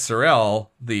Ted Sorrell,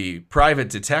 the private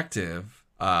detective,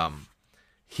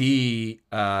 he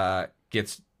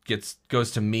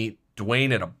goes to meet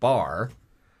Dwayne at a bar.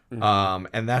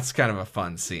 And that's kind of a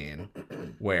fun scene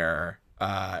where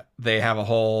they have a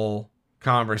whole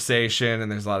conversation,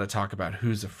 and there's a lot of talk about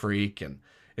who's a freak, and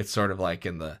it's sort of like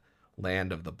in the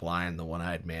land of the blind, the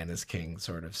one-eyed man is king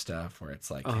sort of stuff, where it's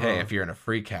like, hey, if you're in a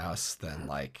freak house, then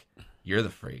like you're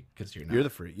the freak because you're not. You're the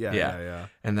freak. Yeah.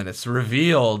 And then it's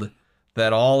revealed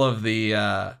that all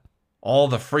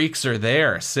the freaks are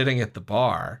there sitting at the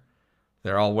bar.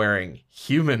 They're all wearing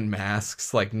human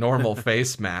masks, like normal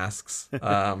face masks,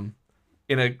 in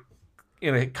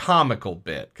a comical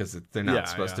bit because they're not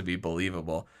supposed to be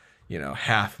believable.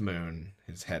 Half Moon,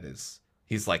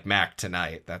 he's like Mac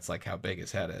Tonight. That's like how big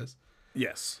his head is.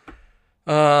 Yes.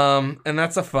 And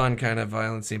that's a fun kind of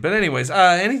violent scene. But anyways,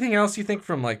 anything else you think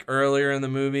from like earlier in the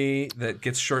movie that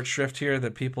gets short shrift here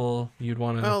that you'd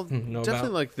want to know about?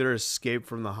 Definitely like their escape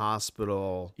from the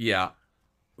hospital. Yeah.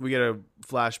 We get a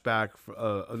flashback,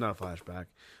 not a flashback,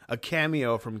 a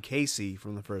cameo from Casey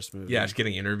from the first movie. Yeah, just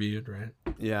getting interviewed, right?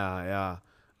 Yeah.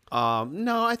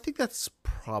 No, I think that's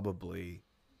probably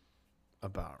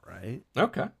about right.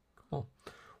 Okay, cool.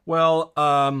 Well,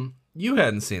 you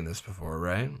hadn't seen this before,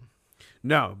 right?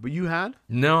 No, but you had?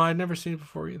 No, I'd never seen it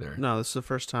before either. No, this is the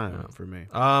first time for me.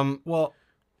 Well,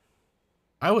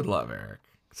 I would love, Eric,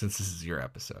 since this is your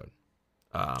episode,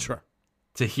 Sure.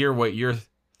 to hear what your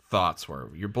thoughts were,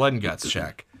 your blood and guts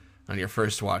check on your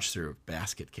first watch through of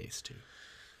Basket Case 2.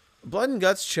 Blood and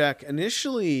Guts check.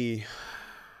 Initially,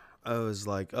 I was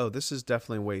like, oh, this is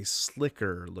definitely way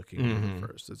slicker looking than the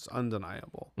first. It's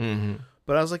undeniable. Mm-hmm.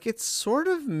 But I was like, it's sort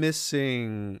of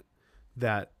missing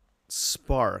that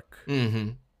spark,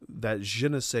 that je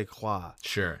ne sais quoi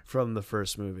Sure. from the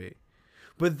first movie.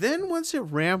 But then once it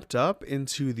ramped up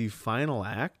into the final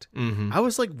act, I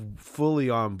was like fully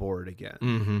on board again.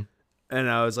 Mm-hmm. And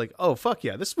I was like, oh, fuck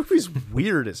yeah, this movie's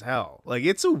weird as hell. Like,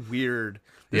 it's a weird,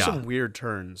 there's some weird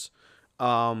turns.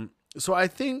 So I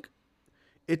think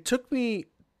it took me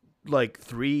like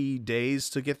 3 days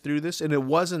to get through this, and it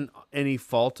wasn't any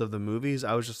fault of the movies.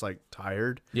 I was just like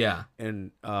tired. Yeah.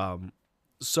 And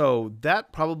so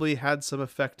that probably had some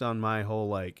effect on my whole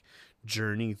like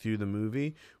journey through the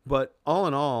movie. But all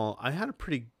in all, I had a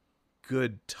pretty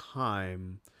good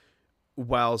time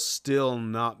while still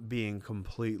not being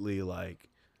completely like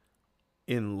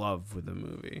in love with the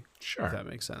movie. Sure. If that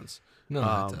makes sense. No,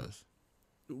 that does.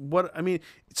 What I mean,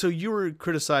 so you were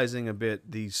criticizing a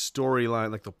bit the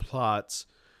storyline, like the plots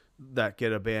that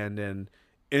get abandoned,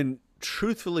 and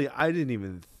truthfully, I didn't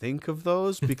even think of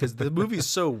those because the movie's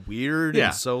so weird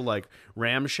and so like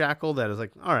ramshackle that it's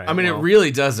like, all right. I mean, well, it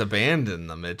really does abandon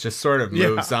them. It just sort of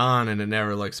moves on and it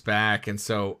never looks back. And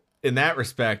so in that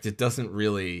respect, it doesn't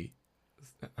really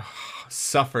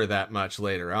suffer that much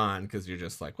later on because you're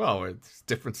just like, well, there's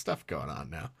different stuff going on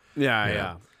now.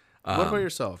 Yeah. What about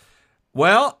yourself?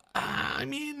 Well, I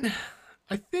mean,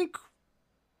 I think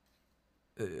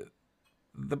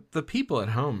the people at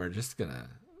home are just gonna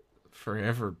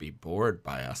forever be bored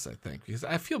by us. I think because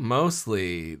I feel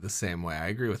mostly the same way. I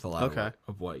agree with a lot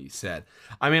of what you said.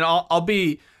 I mean, I'll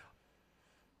be.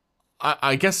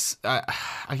 I guess I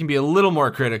can be a little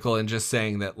more critical in just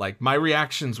saying that like my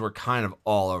reactions were kind of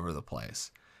all over the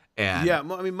place. And Yeah,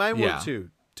 I mean, mine were too.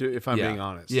 If I'm being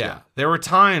honest. Yeah. There were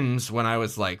times when I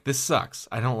was like, this sucks.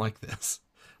 I don't like this.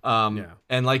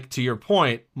 And like to your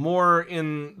point, more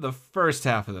in the first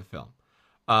half of the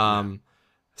film.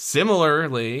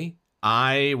 Similarly,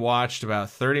 I watched about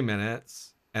 30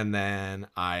 minutes and then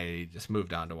I just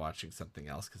moved on to watching something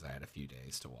else because I had a few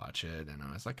days to watch it. And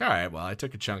I was like, all right, well, I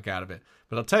took a chunk out of it.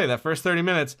 But I'll tell you, that first 30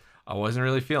 minutes, I wasn't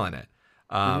really feeling it.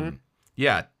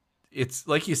 Yeah. It's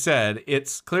like you said,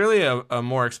 it's clearly a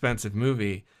more expensive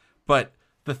movie, but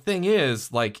the thing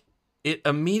is, like, it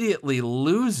immediately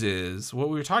loses what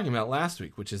we were talking about last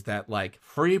week, which is that like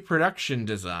free production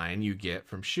design you get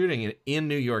from shooting it in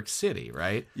New York City,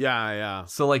 right? Yeah.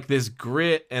 So like this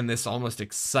grit and this almost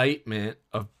excitement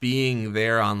of being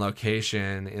there on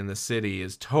location in the city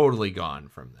is totally gone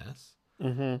from this.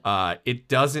 It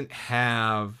doesn't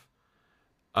have,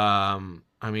 I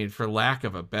mean, for lack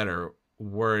of a better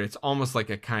word, it's almost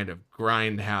like a kind of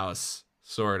grindhouse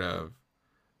sort of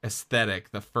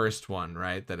aesthetic, the first one,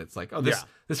 right? That it's like, oh,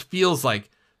 this feels like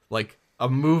a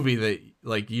movie that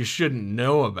like you shouldn't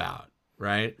know about,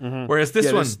 right? Whereas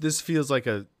this one, this feels like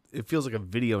a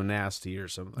video nasty or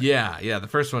something. Yeah, the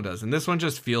first one does, and this one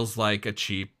just feels like a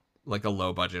cheap, like a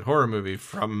low budget horror movie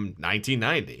from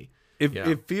 1990.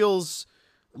 It feels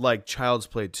like Child's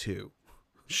Play 2.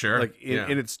 Sure, like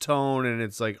in its tone and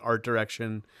its like art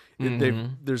direction.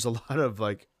 There's a lot of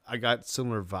like, I got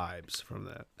similar vibes from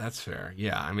that. That's fair.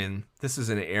 Yeah, I mean, this is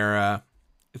an era.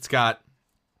 It's got.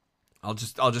 I'll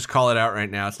just call it out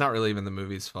right now. It's not really even the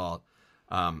movie's fault.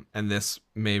 And this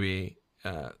maybe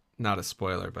not a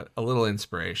spoiler, but a little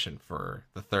inspiration for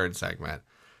the third segment.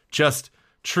 Just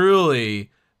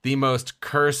truly the most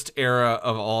cursed era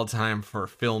of all time for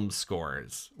film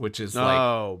scores, which is like,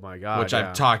 oh my god, which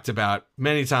I've talked about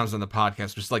many times on the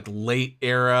podcast. Just like late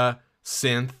era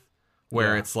synth,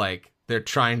 where it's like they're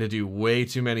trying to do way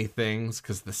too many things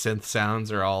because the synth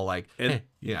sounds are all like,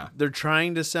 they're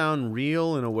trying to sound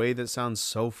real in a way that sounds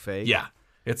so fake. Yeah.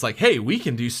 It's like, hey, we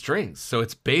can do strings. So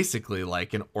it's basically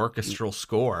like an orchestral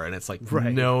score. And it's like,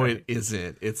 it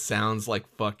isn't. It sounds like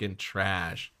fucking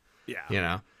trash. Yeah. You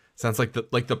know? Sounds like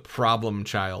the Problem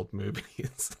Child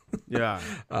movies. Yeah.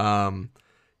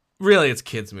 Really, it's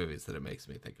kids' movies that it makes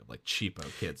me think of, like cheapo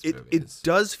kids' movies. It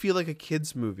does feel like a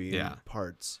kids' movie in Yeah.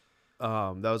 parts.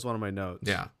 That was one of my notes.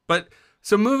 Yeah. But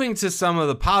so moving to some of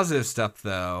the positive stuff,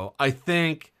 though, I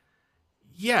think,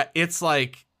 it's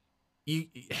like,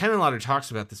 Henenlotter talks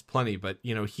about this plenty, but,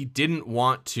 you know, he didn't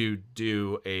want to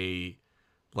do a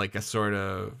sort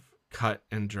of cut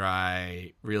and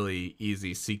dry, really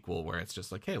easy sequel where it's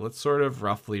just like, hey, let's sort of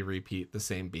roughly repeat the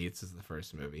same beats as the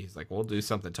first movie. He's like, we'll do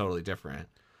something totally different.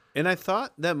 And I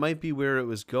thought that might be where it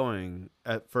was going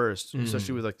at first, Mm.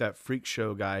 especially with like that freak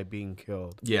show guy being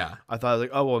killed. Yeah. I thought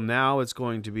like, oh well, now it's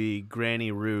going to be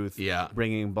Granny Ruth Yeah.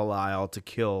 bringing Belial to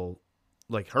kill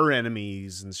like her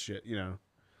enemies and shit, you know.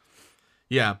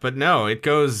 Yeah, but no, it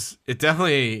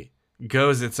definitely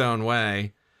goes its own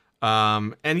way.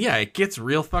 And yeah, it gets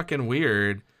real fucking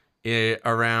weird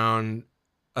around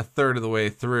a third of the way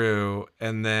through,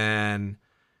 and then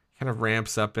kind of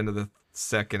ramps up into the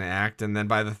second act, and then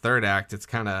by the third act it's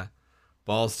kind of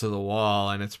balls to the wall,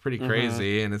 and it's pretty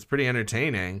crazy and it's pretty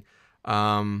entertaining.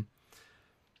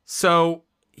 So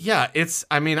yeah,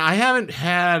 I mean, I haven't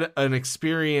had an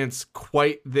experience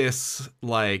quite this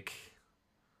like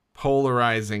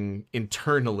polarizing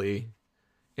internally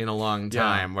in a long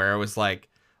time, where it was like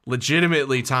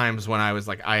legitimately times when I was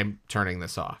like, I'm turning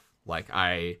this off. Like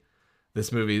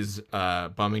this movie's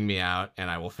bumming me out and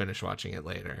I will finish watching it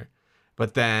later.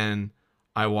 But then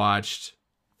I watched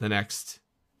the next,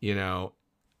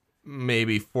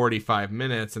 maybe 45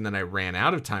 minutes, and then I ran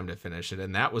out of time to finish it.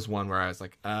 And that was one where I was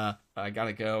like, I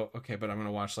gotta go. Okay, but I'm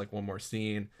gonna watch like one more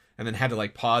scene, and then had to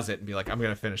like pause it and be like, I'm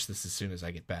gonna finish this as soon as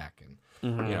I get back. And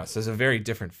so it's a very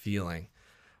different feeling.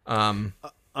 Yeah.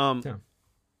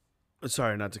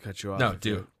 Sorry, not to cut you off. No,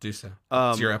 do so.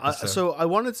 It's your episode. So I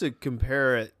wanted to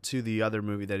compare it to the other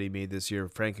movie that he made this year,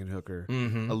 Frankenhooker,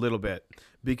 a little bit,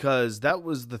 because that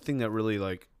was the thing that really,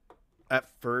 like, at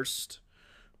first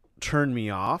turned me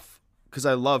off, because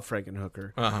I love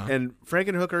Frankenhooker. And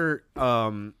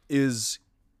Frankenhooker is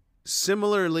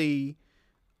similarly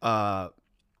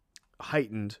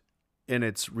heightened in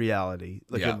its reality.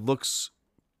 Like, it looks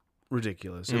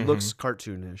ridiculous. It looks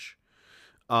cartoonish.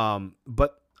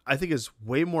 But I think it's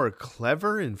way more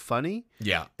clever and funny.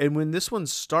 Yeah. And when this one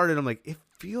started, I'm like, it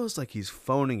feels like he's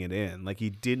phoning it in. Like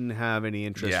he didn't have any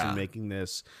interest in making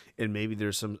this. And maybe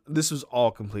this was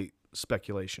all complete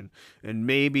speculation. And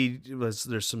maybe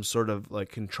there's some sort of like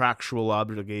contractual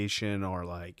obligation or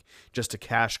like just a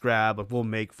cash grab. Like we'll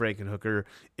make Frankenhooker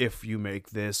if you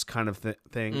make this kind of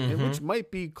thing, which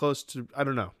might be close to, I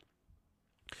don't know.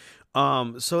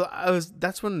 So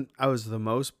that's when I was the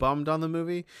most bummed on the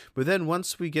movie. But then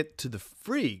once we get to the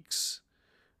freaks,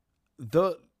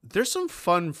 there's some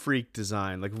fun freak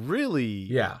design, like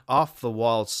really off the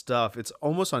wall stuff. It's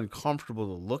almost uncomfortable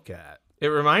to look at. It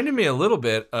reminded me a little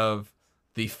bit of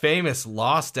the famous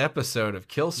lost episode of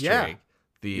Kill Streak.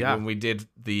 When we did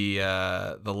the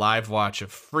live watch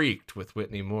of Freaked with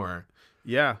Whitney Moore.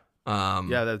 Yeah.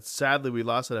 That sadly we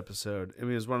lost that episode. I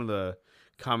mean, it was one of the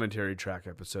commentary track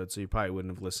episode, so you probably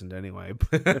wouldn't have listened anyway.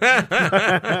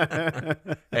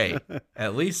 Hey,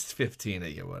 at least 15 of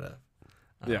you would have.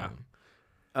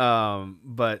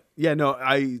 But yeah, no,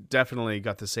 I definitely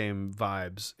got the same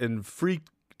vibes. And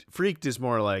Freaked is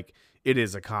more like it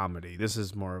is a comedy. This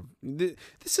is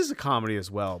a comedy as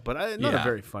well, but not a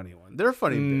very funny one. There are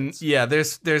funny bits. Yeah,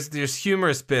 there's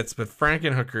humorous bits, but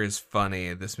Frankenhooker is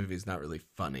funny. This movie is not really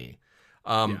funny.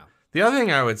 The other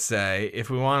thing I would say, if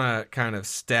we want to kind of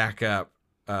stack up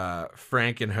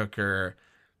Frankenhooker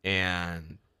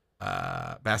and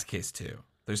Basket Case 2,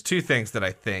 there's two things that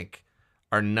I think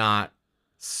are not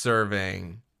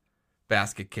serving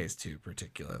Basket Case 2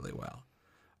 particularly well.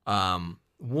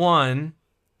 One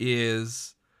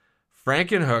is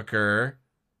Frankenhooker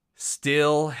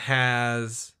still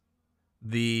has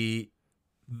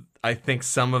I think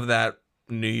some of that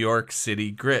New York City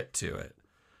grit to it.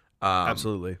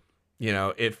 Absolutely.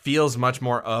 It feels much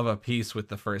more of a piece with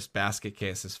the first Basket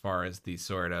Case as far as the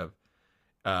sort of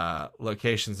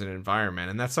locations and environment.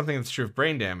 And that's something that's true of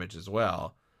Brain Damage as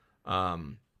well.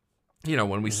 When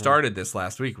we started this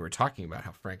last week, we were talking about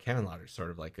how Frank Henenlotter is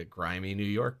sort of like a grimy New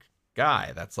York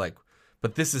guy. That's like,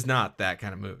 but this is not that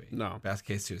kind of movie. No.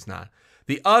 Basket Case 2 is not.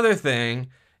 The other thing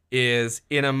is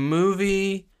in a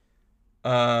movie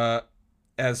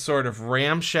as sort of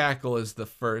ramshackle as the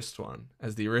first one,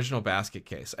 as the original Basket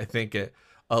Case, I think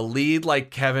a lead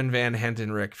like Kevin Van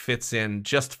Hentenryck fits in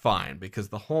just fine, because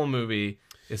the whole movie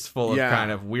is full of kind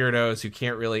of weirdos who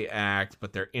can't really act,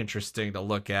 but they're interesting to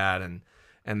look at, and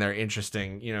they're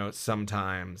interesting,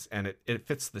 sometimes, and it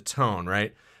fits the tone,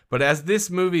 right? But as this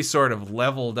movie sort of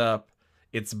leveled up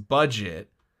its budget,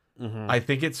 I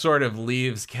think it sort of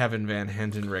leaves Kevin Van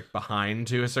Hentenryck behind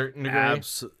to a certain degree.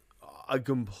 I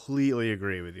completely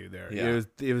agree with you there. Yeah.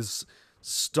 It was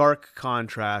stark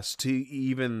contrast to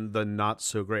even the not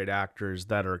so great actors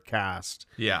that are cast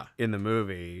in the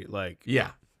movie. Like,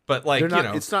 but like,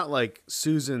 it's not like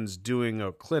Susan's doing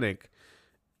a clinic,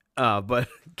 but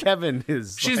Kevin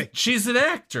is she's an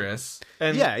actress,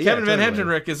 and totally. Kevin Van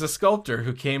Hentenryck is a sculptor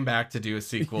who came back to do a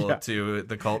sequel to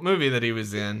the cult movie that he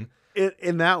was in,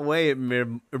 in that way, it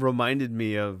reminded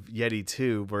me of Yeti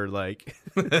 2, where like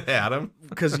Adam.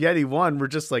 because Yeti 1, we're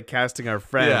just like casting our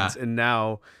friends, and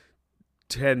now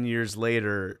 10 years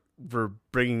later, we're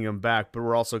bringing them back, but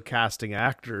we're also casting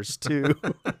actors too.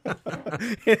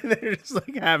 And they're just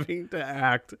like having to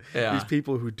act these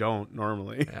people who don't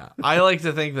normally. Yeah, I like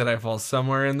to think that I fall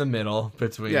somewhere in the middle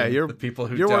between the people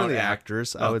who you're don't one of the act.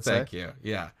 actors. I would say. Thank you.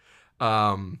 Yeah.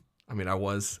 I mean, I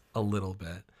was a little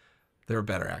bit. There were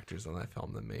better actors on that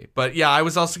film than me, but yeah, I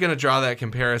was also going to draw that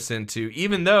comparison to,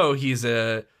 even though he's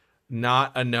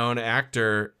not a known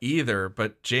actor either,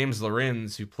 but James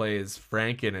Lorenz, who plays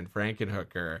Franken and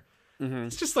Frankenhooker,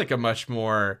 it's just like a much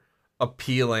more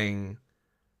appealing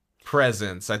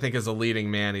presence. I think as a leading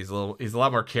man, he's a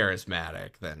lot more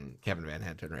charismatic than Kevin Van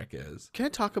Hentenryck is. Can I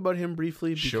talk about him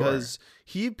briefly? Because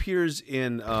he appears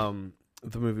in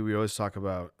the movie we always talk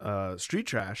about, Street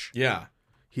Trash. Yeah.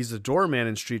 He's the doorman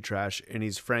in Street Trash, and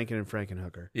he's Franken and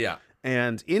Frankenhooker. Yeah.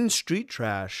 And in Street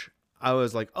Trash, I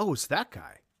was like, oh, it's that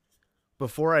guy.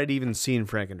 Before I'd even seen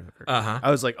Frankenhooker. I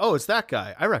was like, oh, it's that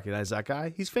guy. I recognize that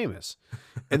guy. He's famous.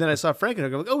 And then I saw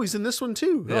Frankenhooker. I'm like, oh, he's in this one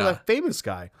too. Oh, that famous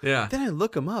guy. Yeah. Then I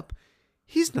look him up.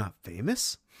 He's not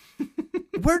famous.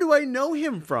 Where do I know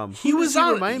him from? He was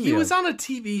on a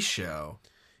TV show.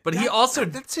 But he also...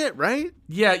 That's it, right?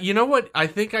 Yeah, you know what? I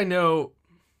think I know...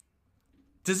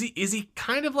 Is he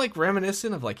kind of like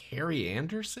reminiscent of like Harry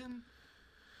Anderson?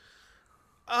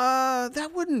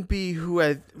 That wouldn't be who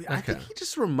I think he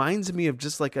just reminds me of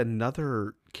just like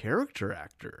another character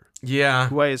actor. Yeah.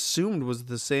 Who I assumed was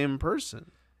the same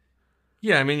person.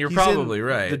 Yeah, I mean, you're He's probably in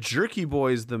right. The Jerky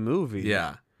Boys, the movie.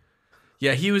 Yeah.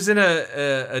 Yeah, he was in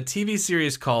a TV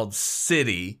series called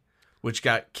City, which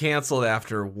got canceled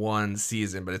after one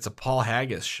season, but it's a Paul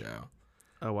Haggis show.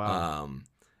 Oh, wow.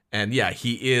 And yeah,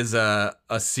 he is a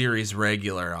series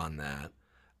regular on that.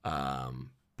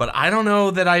 But I don't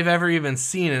know that I've ever even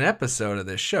seen an episode of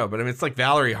this show. But I mean, it's like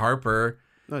Valerie Harper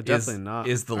is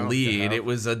the lead. It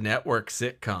was a network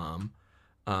sitcom.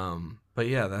 But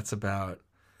yeah, that's about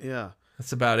it. Yeah,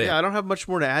 I don't have much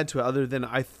more to add to it other than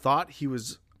I thought he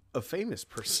was a famous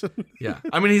person. Yeah.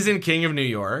 I mean, he's in King of New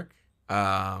York.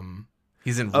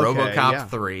 He's in RoboCop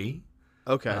 3.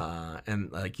 Okay.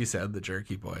 And like you said, the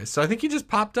Jerky Boys. So I think he just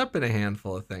popped up in a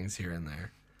handful of things here and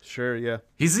there. Sure, yeah.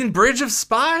 He's in Bridge of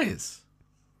Spies.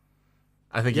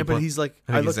 I think. Yeah, but he's like,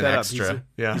 I looked that up.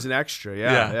 He's an extra.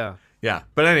 Yeah.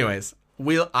 But anyways,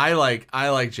 I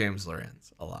like James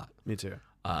Lorenz a lot. Me too.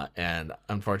 And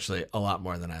unfortunately, a lot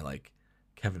more than I like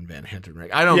Kevin Van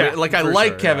Hentenryck. I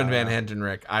like Kevin Van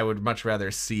Hentenryck. I would much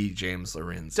rather see James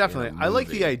Lorenz. Definitely. I like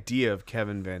the idea of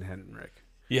Kevin Van Hentenryck.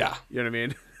 Yeah. You know what I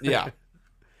mean? Yeah.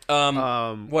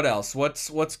 What else? What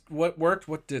worked?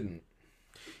 What didn't?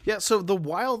 Yeah, so the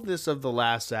wildness of the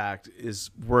last act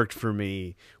is worked for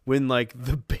me when like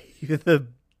the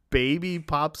baby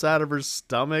pops out of her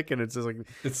stomach and it's just like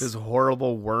this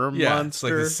horrible worm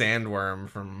monster. It's like the sandworm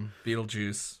from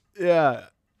Beetlejuice. Yeah.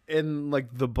 And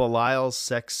like the Belial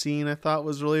sex scene I thought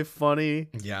was really funny.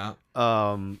 Yeah.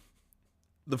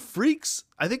 The freaks,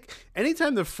 I think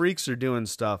anytime the freaks are doing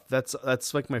stuff, that's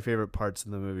like my favorite parts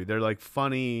in the movie. They're like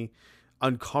funny,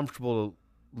 uncomfortable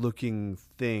looking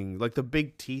thing. Like the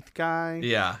big teeth guy.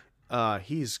 Yeah.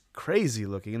 He's crazy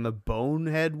looking. And the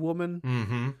bonehead woman.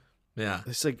 Mm-hmm. Yeah.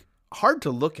 It's like hard to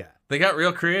look at. They got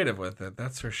real creative with it,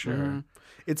 that's for sure. Mm-hmm.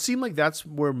 It seemed like that's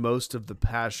where most of the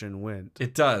passion went.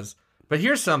 It does. But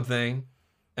here's something,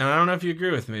 and I don't know if you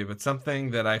agree with me, but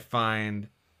something that I find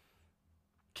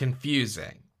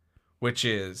confusing, which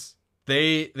is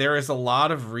there is a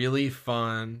lot of really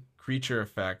fun creature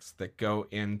effects that go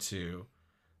into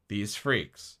these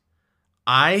freaks.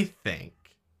 I think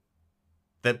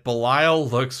that Belial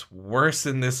looks worse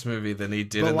in this movie than he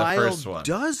did in the first one.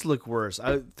 Belial does look worse.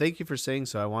 Thank you for saying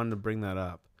so. I wanted to bring that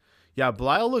up. Yeah,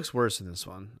 Belial looks worse in this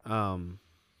one. I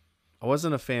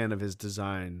wasn't a fan of his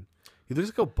design. He looks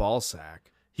like a ball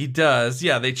sack. He does.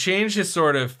 Yeah, they changed his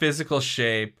sort of physical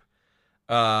shape.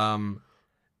 And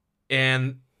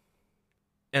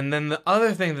then the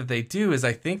other thing that they do is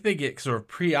I think they get sort of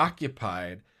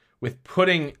preoccupied with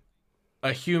putting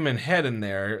a human head in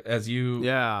there, as you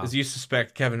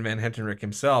suspect Kevin Van Hentenryck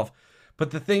himself.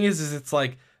 But the thing is it's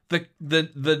like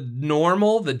the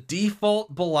normal, the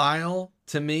default Belial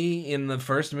to me in the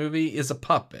first movie is a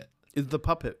puppet. Is the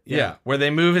puppet. Yeah, where they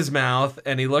move his mouth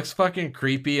and he looks fucking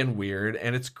creepy and weird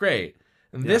and it's great.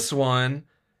 And this one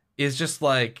is just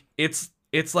like it's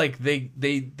like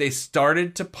they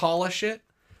started to polish it,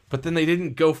 but then they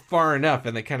didn't go far enough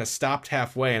and they kind of stopped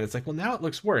halfway and it's like, well, now it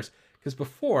looks worse because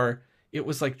before it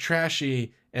was like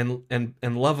trashy and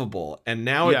lovable, and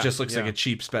now Yeah, it just looks yeah. like a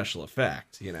cheap special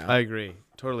effect, I agree.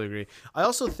 Totally agree. I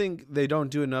also think they don't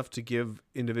do enough to give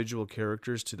individual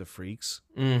characters to the freaks.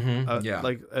 Yeah.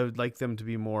 Like I would like them to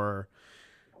be more,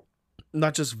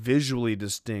 not just visually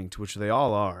distinct, which they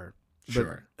all are,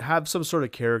 Sure. but have some sort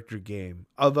of character game.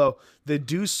 Although they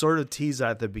do sort of tease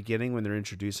that at the beginning when they're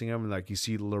introducing them, like you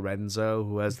see Lorenzo,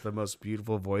 who has the most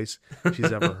beautiful voice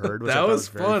she's ever heard. Which I That thought was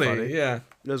very funny. Yeah.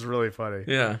 It was really funny.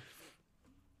 Yeah.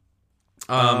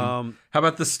 How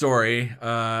about the story?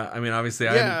 I mean, obviously,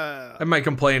 I might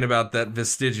complain about that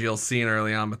vestigial scene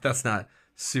early on, but that's not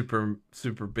super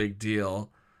big deal.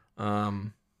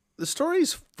 The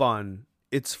story's fun.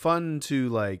 It's fun to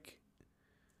like.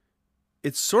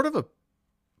 It's sort of a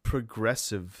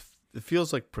progressive. It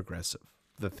feels like progressive.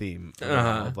 The theme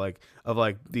of like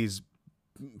these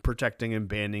protecting and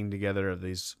banding together of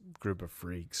these group of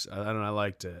freaks. I don't know. I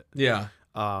liked it. Yeah.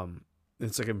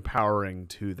 It's like empowering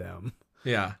to them.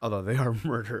 Yeah. Although they are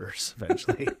murderers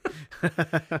eventually.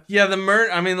 Yeah, the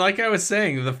murder. I mean, like I was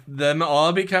saying, them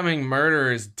all becoming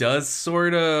murderers does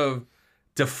sort of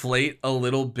deflate a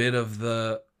little bit of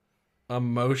the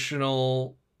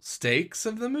emotional stakes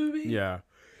of the movie. Yeah.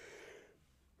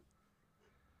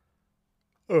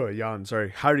 Oh, Jan,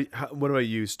 sorry. What about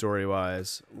you, story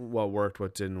wise? What worked?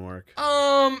 What didn't work?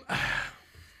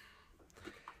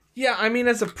 Yeah, I mean,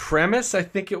 as a premise, I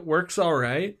think it works all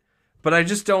right, but I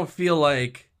just don't feel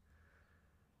like,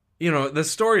 the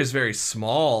story is very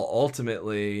small.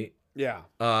 Ultimately, Yeah.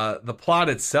 the plot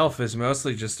itself is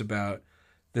mostly just about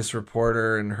this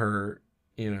reporter and her,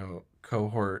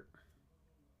 cohort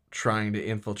trying to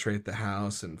infiltrate the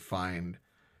house and find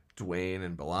Dwayne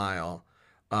and Belial.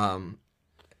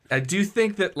 I do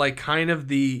think that like kind of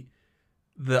the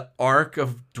arc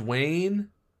of Dwayne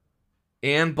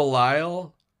and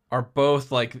Belial are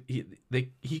both like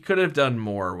he could have done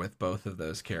more with both of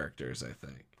those characters, I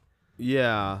think.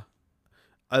 Yeah.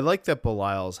 I like that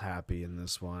Belial's happy in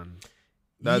this one.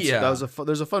 There's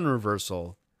a fun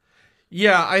reversal.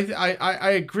 Yeah,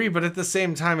 I agree, but at the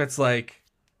same time, it's like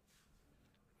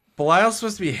Belial's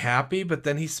supposed to be happy, but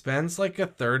then he spends like a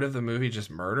third of the movie just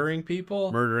murdering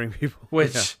people.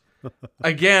 Which,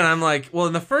 again, I'm like, well,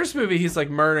 in the first movie, he's like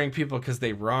murdering people because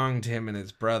they wronged him and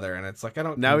his brother, and it's like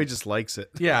Now he just likes it.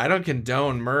 Yeah, I don't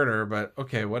condone murder, but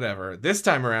okay, whatever. This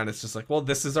time around, it's just like, well,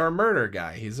 this is our murder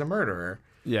guy. He's a murderer.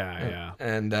 Yeah.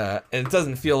 And it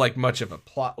doesn't feel like much of a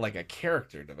plot, like a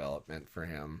character development for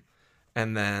him.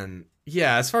 And then,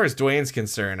 yeah, as far as Dwayne's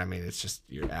concerned, I mean, it's just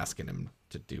you're asking him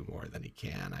to do more than he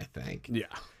can, I think. Yeah.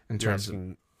 In terms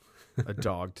of a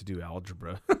dog to do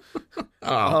algebra.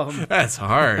 That's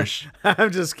harsh.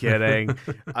 I'm just kidding.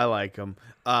 I like him.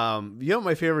 You know what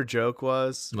my favorite joke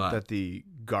was? What? That the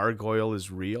gargoyle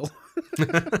is real.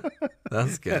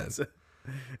 That's good.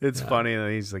 It's funny, and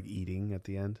then he's like eating at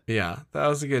the end. Yeah, that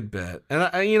was a good bit. And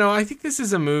I think this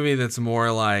is a movie that's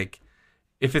more like,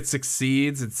 if it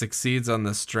succeeds on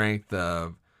the strength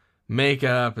of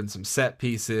makeup and some set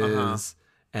pieces,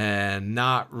 and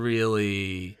not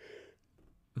really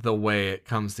the way it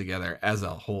comes together as a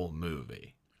whole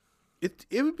movie.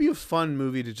 It would be a fun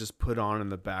movie to just put on in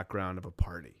the background of a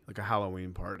party, like a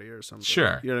Halloween party or something.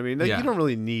 Sure. You know what I mean? Like, You don't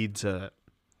really need to.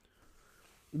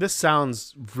 This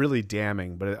sounds really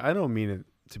damning, but I don't mean it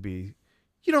to be.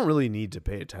 You don't really need to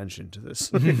pay attention to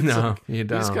this. No, you don't. You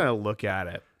just kind of look at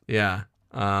it. Yeah.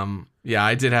 Yeah,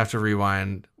 I did have to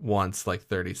rewind once, like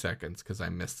 30 seconds, because I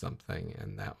missed something,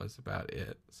 and that was about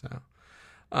it.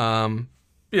 So,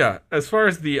 yeah, as far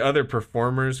as the other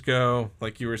performers go,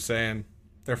 like you were saying,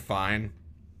 they're fine.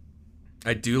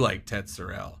 I do like Ted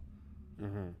Sorrell.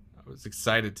 I was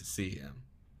excited to see him,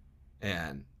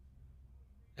 and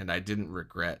I didn't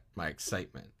regret my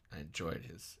excitement. I enjoyed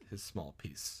his small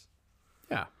piece.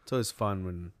 Yeah, it's always fun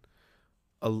when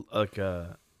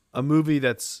a movie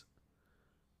that's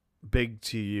big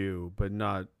to you but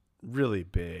not really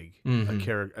big,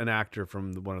 an actor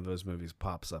from one of those movies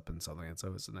pops up in something. It's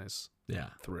always a nice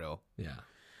thrill. Yeah,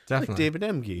 Like definitely. David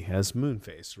Emge has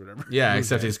Moonface or whatever. Yeah,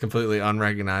 except he's completely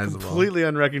unrecognizable. Completely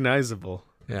unrecognizable.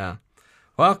 Yeah.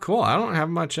 Well, cool. I don't have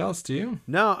much else. Do you?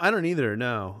 No, I don't either.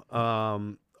 No.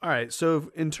 All right.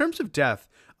 So in terms of death,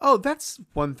 that's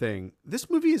one thing. This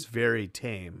movie is very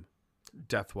tame,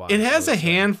 death-wise. It has a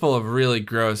handful of really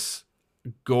gross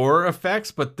gore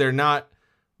effects, but they're not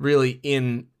really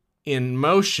in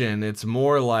motion. It's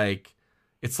more like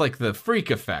it's like the freak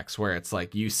effects, where it's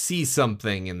like you see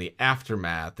something in the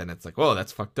aftermath, and it's like, whoa,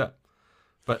 that's fucked up.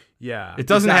 But yeah, it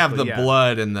doesn't have the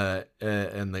blood and the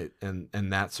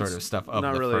and that sort of stuff of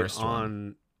not the really first on,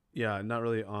 one. Yeah, not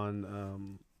really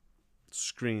on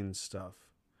screen stuff.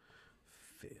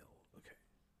 Fail. Okay.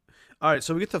 All right,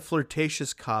 so we get the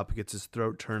flirtatious cop who gets his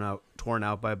throat torn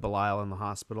out by Belial in the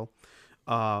hospital.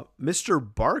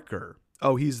 Mr. Barker.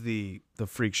 Oh, he's the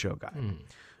freak show guy.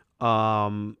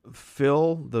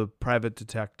 Phil, the private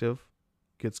detective,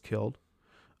 gets killed.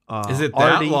 Is it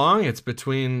that long? It's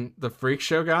between the freak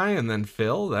show guy and then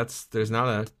Phil? There's not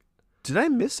a... Did I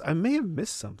miss? I may have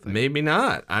missed something. Maybe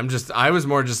not. I was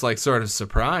more just like sort of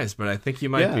surprised, but I think you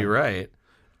might be right.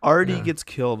 Artie gets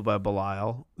killed by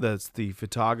Belial. That's the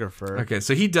photographer. Okay,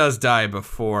 so he does die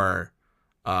before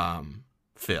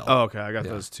Phil. Oh, okay. I got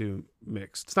those two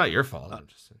mixed. It's not your fault. I'm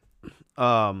just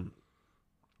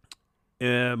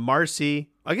Marcy,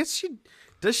 I guess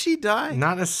does she die?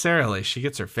 not necessarily. She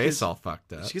gets her face all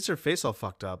fucked up. She gets her face all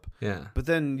fucked up. Yeah. But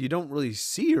then you don't really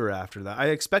see her after that. I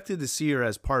expected to see her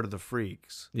as part of the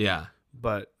freaks. Yeah.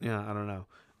 But yeah, I don't know.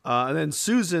 And then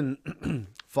Susan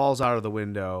falls out of the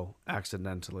window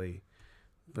accidentally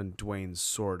when Dwayne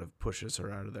sort of pushes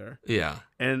her out of there. Yeah.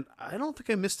 And I don't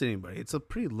think I missed anybody. It's a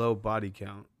pretty low body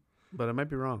count, but I might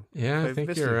be wrong. Yeah, I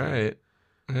think you're right.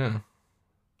 Yeah.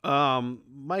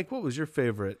 Mike, what was your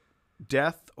favorite?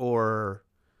 Death or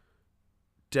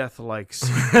death-like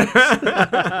scenes?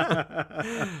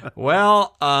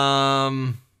 Well,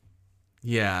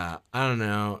 yeah, I don't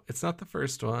know. It's not the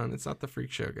first one. It's not the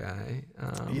freak show guy.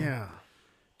 Yeah.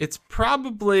 It's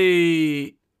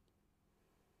probably...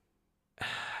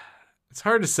 It's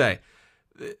hard to say.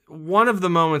 One of the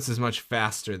moments is much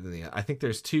faster than the other. I think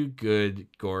there's two good,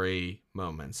 gory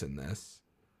moments in this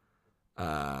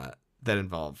that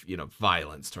involve,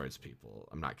 violence towards people.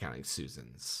 I'm not counting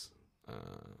Susan's,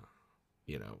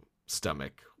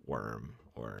 stomach worm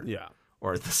or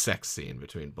the sex scene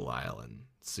between Belial and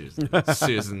Susan,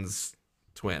 Susan's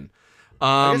twin.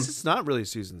 I guess it's not really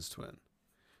Susan's twin.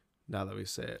 Now that we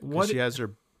say it, What she has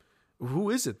her. Who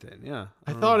is it then? Yeah,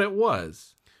 I thought it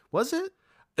was. Was it?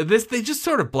 They just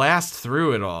sort of blast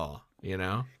through it all,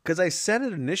 Because I said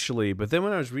it initially, but then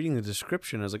when I was reading the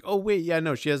description, I was like, "Oh wait, yeah,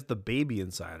 no, she has the baby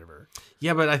inside of her."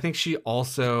 Yeah, but I think she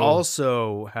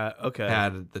also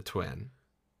had the twin.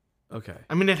 Okay,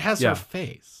 I mean, it has her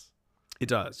face. It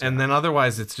does, and then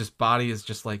otherwise, it's just body is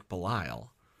just like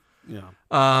Belial. Yeah.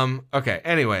 Okay.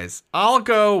 Anyways, I'll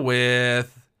go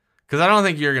with because I don't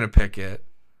think you're gonna pick it.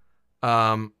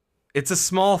 It's a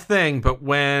small thing, but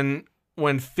when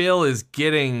Phil is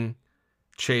getting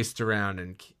chased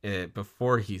around and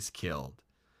before he's killed,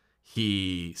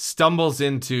 he stumbles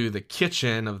into the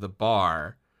kitchen of the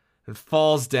bar and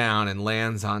falls down and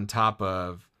lands on top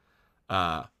of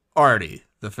Artie,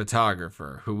 the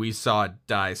photographer, who we saw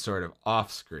die sort of off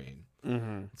screen.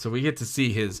 Mm-hmm. So we get to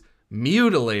see his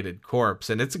mutilated corpse,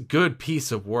 and it's a good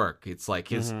piece of work. It's like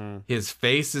his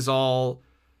face is all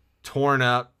torn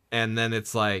up, and then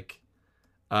it's like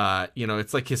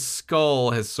it's like his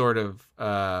skull has sort of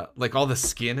like all the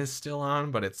skin is still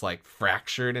on, but it's like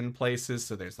fractured in places.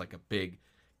 So there's like a big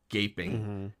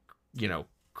gaping,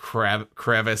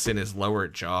 crevice in his lower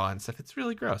jaw and stuff. It's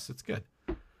really gross. It's good.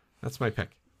 That's my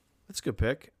pick. That's a good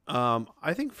pick.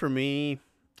 I think for me,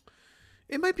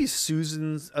 it might be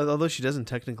Susan's, although she doesn't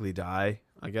technically die,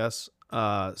 I guess.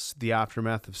 The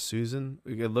aftermath of Susan.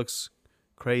 It looks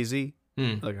crazy.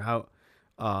 Like how...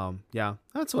 yeah,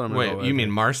 that's what I'm going to go with. You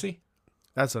mean Marcy?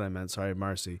 That's what I meant. Sorry,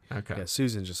 Marcy. Okay. Yeah,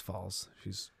 Susan just falls.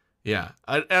 Yeah.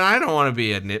 And I don't want to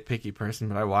be a nitpicky person,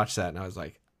 but I watched that and I was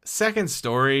like, second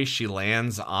story, she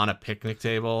lands on a picnic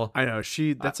table. I know.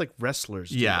 That's like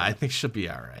wrestlers. Yeah, I think she'll be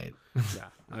all right. Yeah,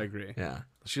 I agree. Yeah.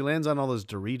 She lands on all those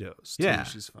Doritos, too. Yeah.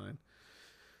 She's fine.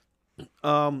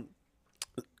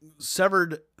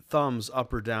 Severed thumbs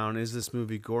up or down. Is this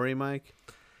movie gory, Mike?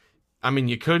 I mean,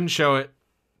 you couldn't show it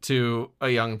to a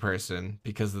young person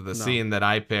because of the scene that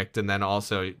I picked and then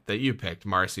also that you picked,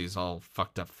 Marcy's all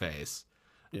fucked up face.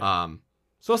 Yeah.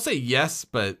 So I'll say yes,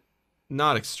 but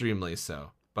not extremely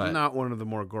so. But not one of the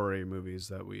more gory movies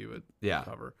that we would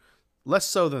cover. Less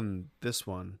so than this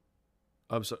one.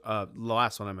 The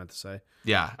last one I meant to say.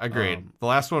 Yeah, agreed. The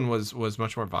last one was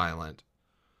much more violent.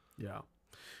 Yeah.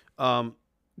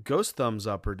 Ghost thumbs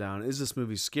up or down. Is this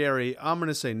movie scary? I'm going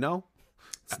to say no.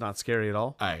 It's not scary at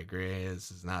all. I agree. This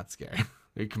is not scary.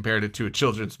 We compared it to a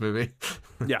children's movie.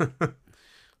 Yeah.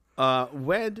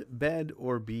 Wed, bed,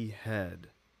 or behead?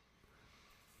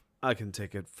 I can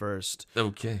take it first.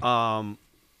 Okay.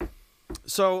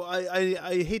 So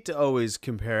I hate to always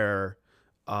compare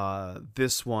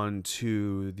this one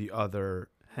to the other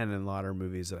Hen and Lauder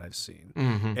movies that I've seen.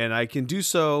 Mm-hmm. And I can do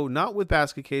so not with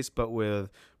Basket Case, but with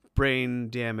Brain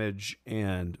Damage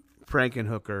and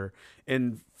Frankenhooker.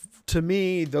 And to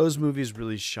me, those movies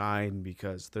really shine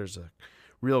because there's a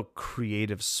real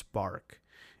creative spark.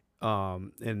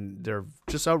 And they're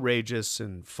just outrageous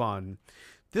and fun.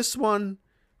 This one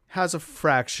has a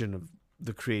fraction of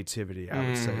the creativity, I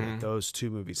would say, that those two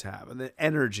movies have. And the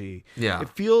energy. Yeah. It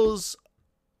feels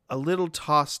a little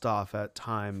tossed off at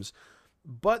times,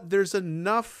 but there's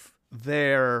enough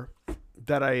there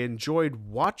that I enjoyed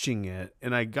watching it.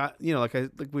 And I got,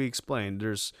 like we explained,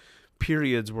 there's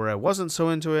periods where I wasn't so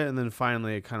into it, and then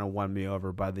finally it kind of won me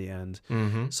over by the end.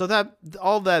 Mm-hmm. So that,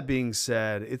 all that being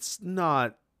said, it's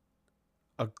not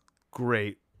a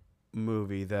great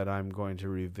movie that I'm going to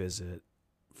revisit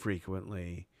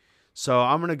frequently. So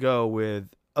I'm gonna go with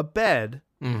a bed.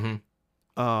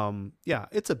 Mm-hmm. Yeah,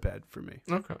 it's a bed for me.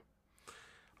 Okay.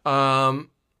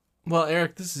 Well,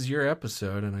 Eric, this is your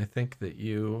episode, and I think that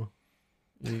you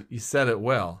said it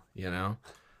well. So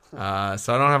I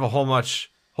don't have a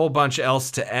whole bunch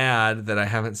else to add that I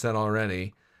haven't said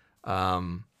already.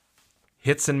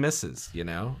 Hits and misses.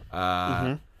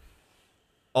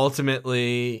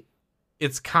 Ultimately,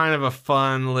 it's kind of a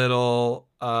fun little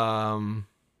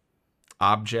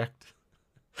object.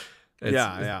 So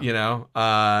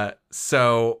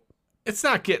it's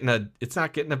not getting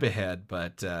a behead,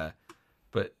 but the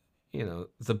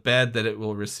bed that it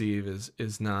will receive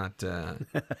is not.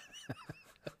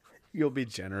 You'll be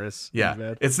generous. Yeah, in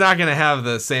bed. It's not going to have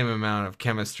the same amount of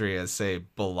chemistry as, say,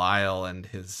 Belial and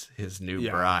his new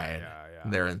bride.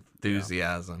 Their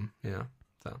enthusiasm.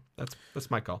 So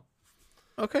that's my call.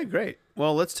 Okay, great.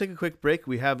 Well, let's take a quick break.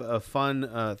 We have a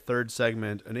fun third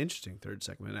segment, an interesting third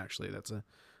segment, actually.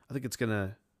 I think it's going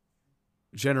to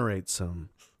generate some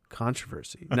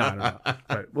controversy. No, I don't know.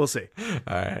 But we'll see. All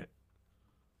right.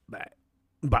 Bye.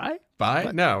 Bye?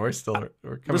 Bye? No, we're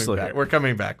coming still back. here. We're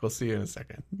coming back. We'll see you in a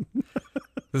second.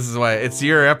 This is why it's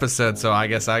your episode, so I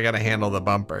guess I got to handle the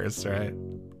bumpers, right?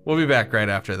 We'll be back right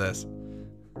after this.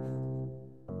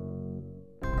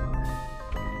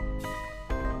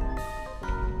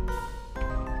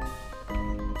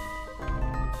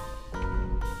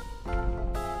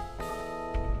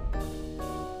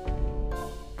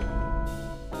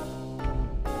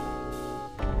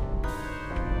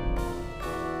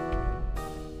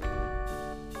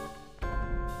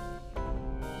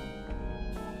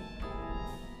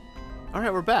 All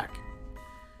right, we're back.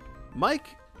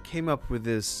 Mike came up with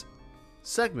this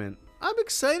segment. I'm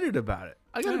excited about it.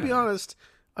 I got to be honest.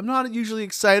 I'm not usually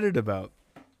excited about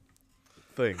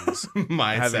things.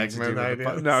 My having to do segment with the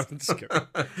ideas. No, I'm just kidding.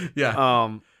 Yeah.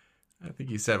 I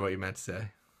think you said what you meant to say.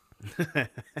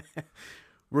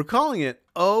 We're calling it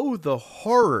Oh, the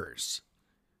Horrors.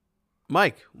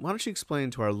 Mike, why don't you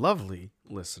explain to our lovely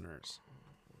listeners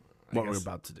what we're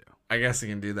about to do? I guess I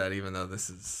can do that even though this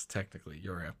is technically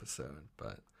your episode.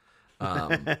 But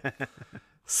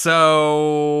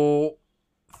so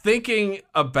thinking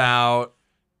about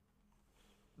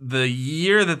the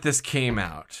year that this came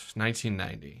out,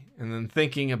 1990, and then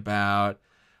thinking about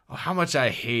how much I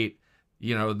hate,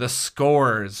 the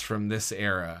scores from this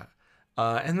era.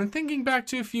 And then thinking back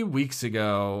to a few weeks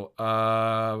ago,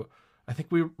 I think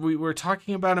we were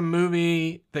talking about a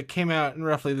movie that came out in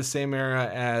roughly the same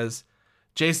era as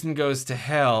Jason Goes to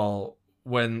Hell,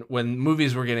 when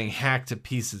movies were getting hacked to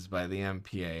pieces by the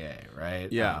MPAA,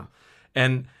 right? Yeah.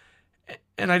 And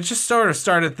I just sort of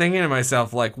started thinking to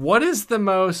myself, like, what is the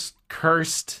most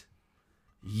cursed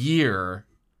year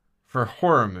for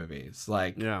horror movies?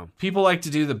 Like, people like to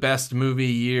do the best movie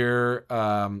year.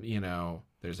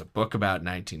 There's a book about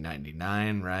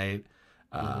 1999, right?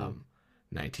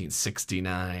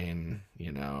 1969,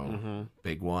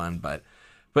 big one. But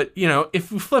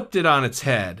if we flipped it on its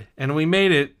head and we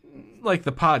made it, like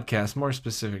the podcast, more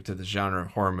specific to the genre of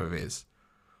horror movies,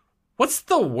 what's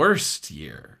the worst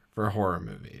year for horror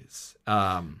movies?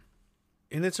 And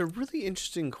it's a really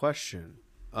interesting question.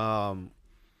 In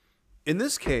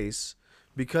this case,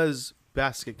 because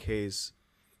Basket Case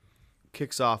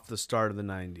kicks off the start of the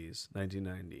 90s,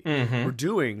 1990, we're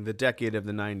doing the decade of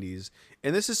the 90s.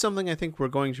 And this is something I think we're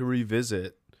going to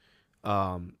revisit. We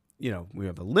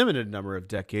have a limited number of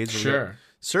decades. Sure.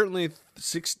 Certainly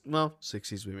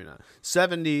 60s, maybe not.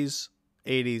 70s,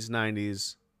 80s,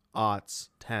 90s, aughts,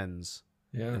 10s.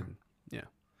 Yeah. And,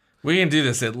 we can do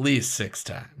this at least 6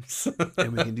 times.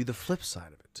 and we can do the flip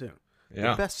side of it, too.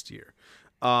 Yeah. The best year.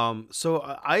 So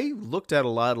I looked at a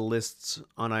lot of lists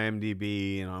on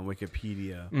IMDb and on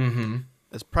Wikipedia. Mm-hmm.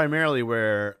 That's primarily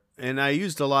where, and I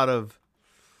used a lot of,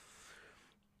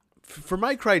 for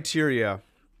my criteria,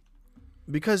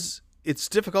 because it's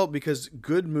difficult because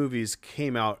good movies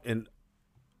came out in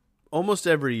almost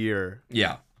every year.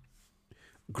 Yeah.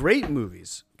 Great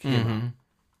movies came out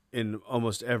in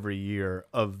almost every year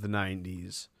of the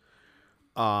 90s.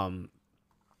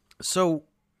 So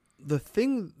the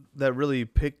thing that really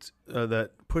that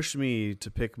pushed me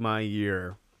to pick my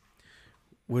year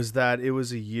was that it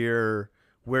was a year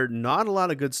where not a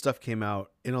lot of good stuff came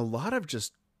out, and a lot of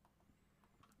just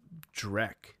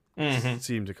dreck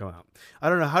seemed to come out. I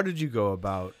don't know. How did you go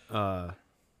about?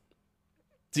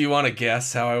 Do you want to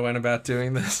guess how I went about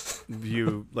doing this?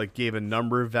 You like gave a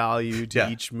number value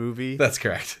to each movie? That's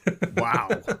correct. Wow.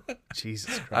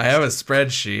 Jesus Christ. I have a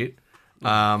spreadsheet.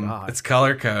 God. It's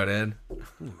color coded. Oh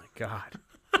my God.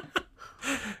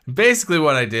 Basically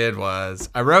what I did was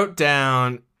I wrote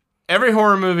down every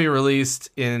horror movie released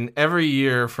in every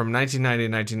year from 1990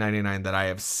 to 1999 that I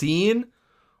have seen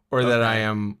or that I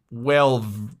am well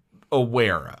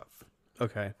aware of.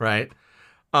 Okay. Right?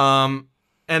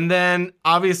 And then,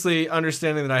 obviously,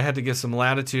 understanding that I had to give some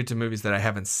latitude to movies that I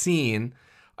haven't seen,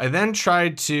 I then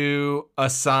tried to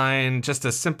assign just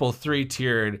a simple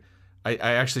 3-tiered. I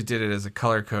actually did it as a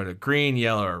color-coded green,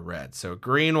 yellow, or red. So,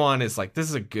 green one is like, this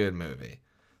is a good movie.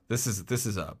 This is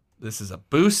a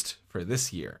boost for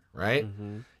this year, right?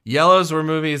 Mm-hmm. Yellows were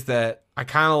movies that I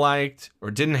kind of liked or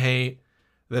didn't hate,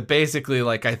 that basically,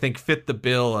 like, I think fit the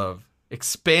bill of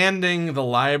expanding the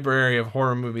library of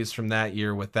horror movies from that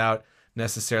year without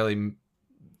necessarily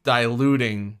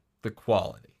diluting the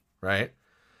quality, right?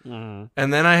 And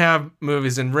then I have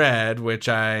movies in red, which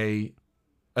I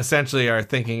essentially are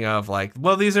thinking of like,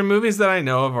 well, these are movies that I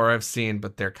know of or I've seen,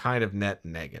 but they're kind of net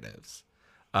negatives.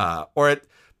 But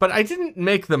I didn't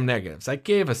make them negatives. I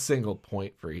gave a single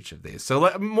point for each of these.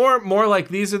 So more like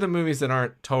these are the movies that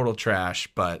aren't total trash,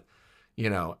 but you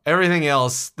know, everything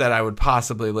else that I would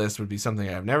possibly list would be something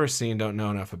I've never seen, don't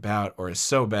know enough about, or is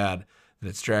so bad that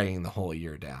it's dragging the whole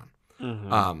year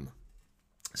down.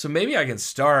 So maybe I can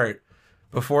start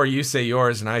before you say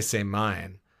yours and I say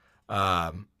mine.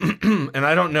 And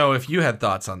I don't know if you had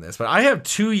thoughts on this, but I have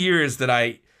 2 years that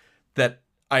I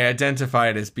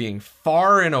identified as being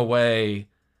far and away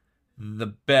the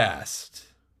best.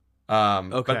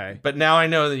 Okay. But now I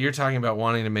know that you're talking about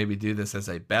wanting to maybe do this as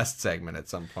a best segment at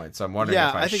some point. So I'm wondering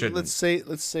if I shouldn't. Let's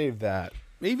save that.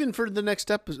 Even for the next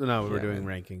episode. No, we're doing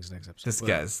rankings next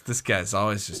episode. This guy's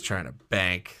always just trying to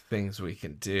bank things we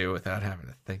can do without having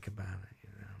to think about it. You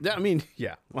know? Yeah, I mean,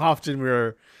 yeah. Often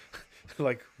we're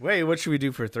like, wait, what should we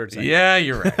do for a third segment? Yeah,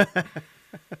 you're right.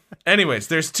 Anyways,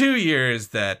 there's 2 years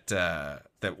that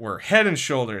were head and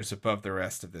shoulders above the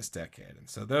rest of this decade, and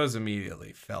so those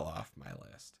immediately fell off my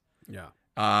list. Yeah.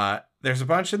 There's a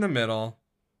bunch in the middle,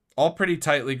 all pretty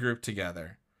tightly grouped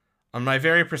together on my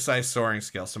very precise soaring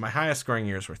scale. So my highest scoring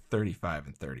years were 35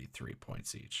 and 33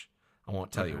 points each. I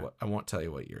won't tell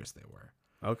you what years they were.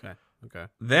 Okay.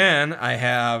 Then I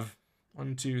have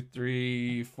 6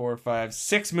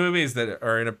 movies that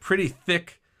are in a pretty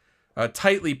thick,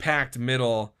 tightly packed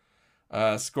middle,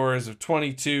 scores of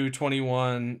 22,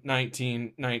 21,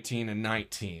 19, 19, and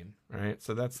 19. Right,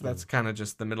 so that's kind of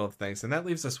just the middle of things, and that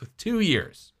leaves us with 2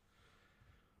 years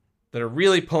that are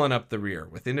really pulling up the rear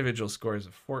with individual scores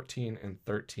of 14 and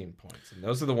 13 points, and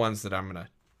those are the ones that I'm gonna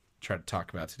try to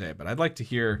talk about today. But I'd like to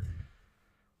hear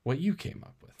what you came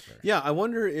up with there. Yeah, I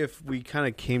wonder if we kind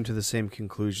of came to the same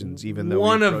conclusions, even though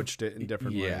we approached it in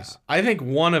different ways. I think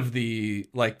one of the,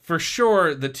 like, for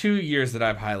sure, the 2 years that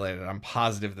I've highlighted, I'm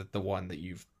positive that the one that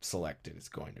you've selected is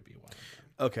going to be one of them.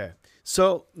 Okay,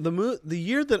 so the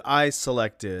year that I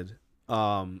selected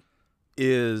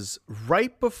is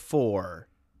right before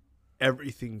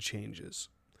everything changes,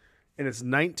 and it's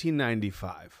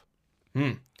 1995.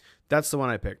 That's the one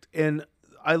I picked, and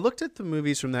I looked at the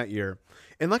movies from that year,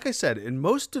 and like I said, in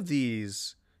most of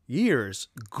these years,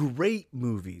 great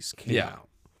movies came out.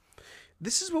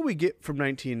 This is what we get from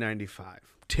 1995: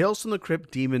 Tales from the Crypt,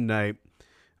 Demon Knight,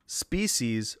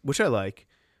 Species, which I like,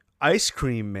 Ice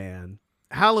Cream Man,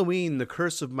 Halloween, The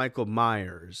Curse of Michael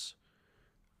Myers,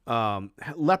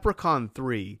 Leprechaun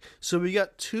 3. So we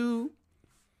got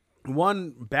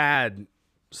one bad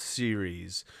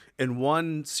series and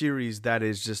one series that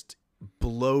is just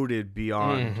bloated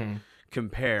beyond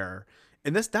compare.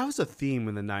 And that was a theme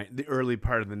in the early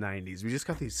part of the 90s. We just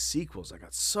got these sequels that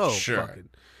got so fucking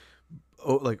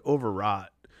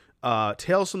overwrought.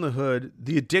 Tales from the Hood,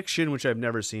 The Addiction, which I've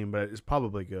never seen, but is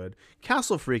probably good.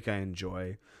 Castle Freak I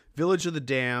enjoy. Village of the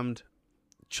Damned,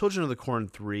 Children of the Corn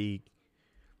 3,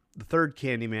 The Third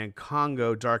Candyman,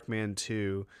 Congo, Darkman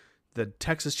 2, The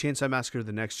Texas Chainsaw Massacre,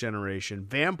 The Next Generation,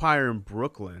 Vampire in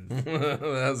Brooklyn.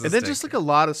 And then just like a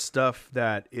lot of stuff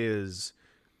that is,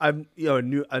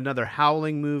 another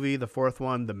Howling movie, the fourth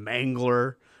one, The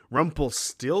Mangler,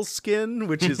 Rumpelstiltskin,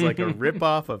 which is like a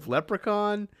ripoff of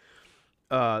Leprechaun,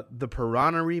 the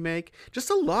Piranha remake, just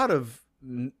a lot of.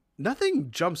 Nothing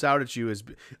jumps out at you as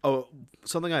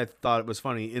something I thought was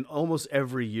funny. In almost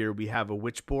every year, we have a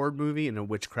witchboard movie and a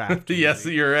witchcraft movie. Yes,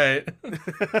 you're right.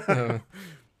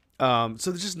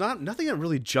 So there's just nothing that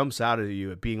really jumps out at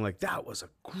you at being like, that was a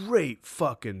great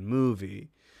fucking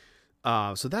movie.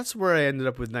 So that's where I ended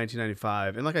up with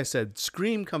 1995. And like I said,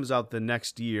 Scream comes out the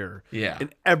next year. Yeah.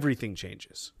 And everything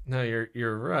changes. No,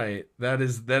 you're right. That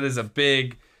is a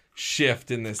big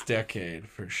shift in this decade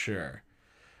for sure.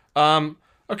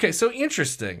 Okay, so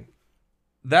interesting.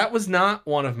 That was not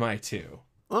one of my two.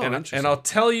 Oh, and I'll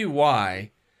tell you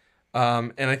why.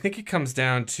 And I think it comes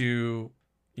down to,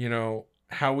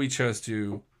 how we chose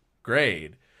to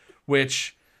grade,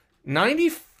 which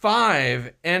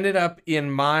 95 ended up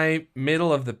in my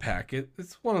middle of the pack.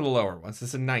 It's one of the lower ones.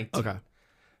 It's a 19. Okay.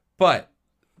 But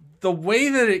the way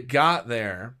that it got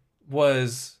there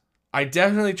was, I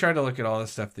definitely tried to look at all the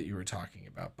stuff that you were talking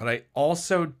about, but I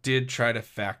also did try to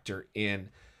factor in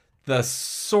the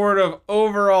sort of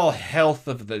overall health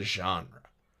of the genre.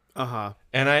 Uh-huh.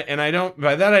 And I don't,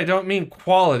 by that I don't mean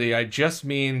quality, I just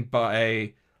mean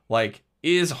by, like,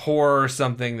 is horror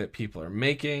something that people are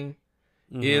making?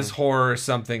 Mm-hmm. Is horror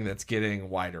something that's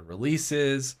getting wider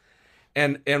releases?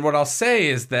 And what I'll say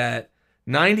is that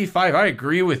 95, I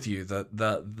agree with you.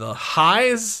 The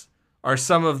highs are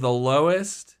some of the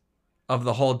lowest of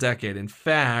the whole decade. In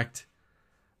fact,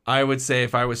 I would say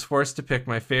if I was forced to pick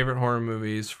my favorite horror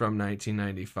movies from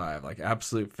 1995, like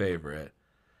absolute favorite,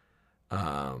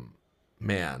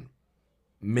 man,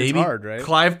 maybe it's hard, right?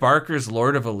 Clive Barker's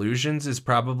Lord of Illusions is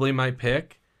probably my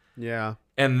pick. Yeah.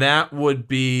 And that would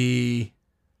be,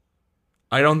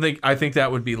 I think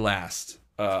that would be last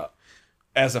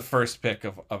as a first pick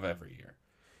of every year.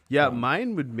 Yeah,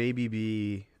 mine would maybe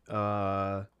be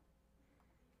wow.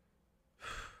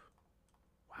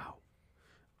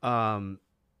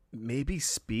 Maybe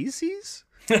Species?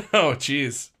 Oh,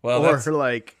 geez. Well, or that's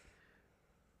like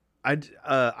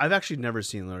I've actually never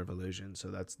seen Lord of Illusion,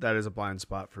 so that is a blind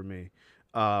spot for me.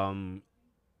 What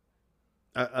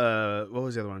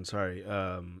was the other one? Sorry.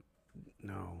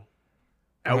 No.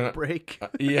 Outbreak?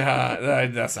 Yeah,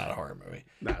 that's not a horror movie.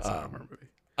 That's not a horror movie.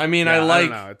 I mean, Yeah, I like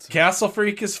don't know, Castle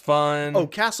Freak is fun. Oh,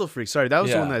 Castle Freak. Sorry, that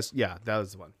was the Yeah. one that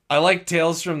was the one. I like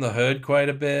Tales from the Hood quite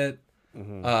a bit.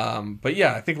 Mm-hmm. But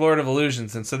yeah, I think Lord of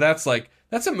Illusions, and so that's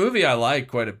a movie I like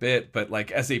quite a bit, but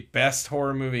like as a best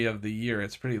horror movie of the year,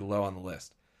 it's pretty low on the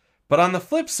list. But on the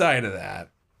flip side of that,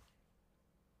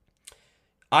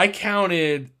 I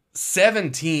counted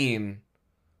 17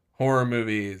 horror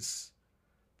movies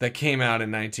that came out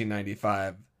in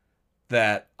 1995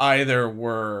 that either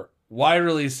were wide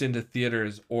released into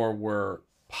theaters or were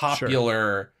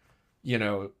popular,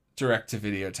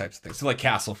 direct-to-video types of things. So like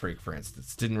Castle Freak, for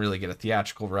instance, didn't really get a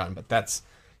theatrical run, but that's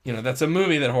a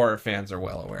movie that horror fans are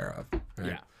well aware of.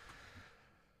 Right? Yeah.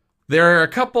 There are a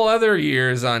couple other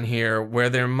years on here where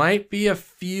there might be a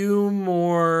few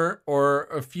more or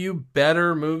a few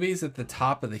better movies at the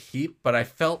top of the heap, but I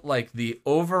felt like the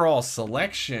overall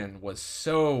selection was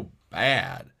so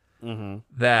bad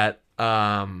that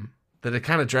it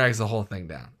kind of drags the whole thing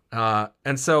down.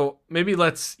 And so maybe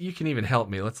you can even help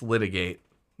me. Let's litigate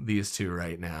these two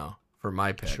right now for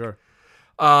my pick. Sure.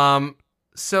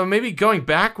 So maybe going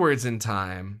backwards in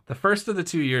time, the first of the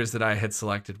 2 years that I had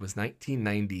selected was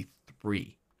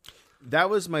 1993. That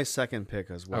was my second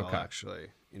pick as well, Okay. actually,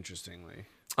 interestingly.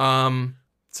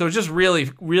 So just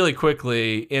really, really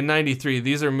quickly, in 93,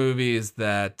 these are movies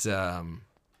that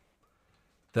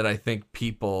I think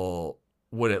people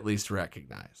would at least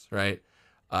recognize, right?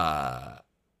 Amityville: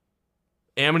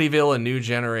 A New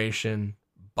Generation,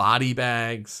 Body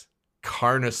Bags,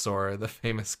 Carnosaur, the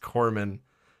famous Corman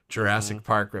Jurassic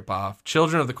Park ripoff,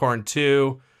 Children of the Corn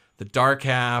 2, The Dark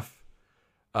Half,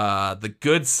 The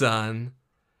Good Son,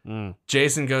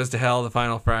 Jason Goes to Hell, The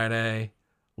Final Friday,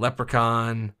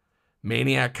 Leprechaun,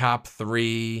 Maniac Cop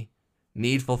 3,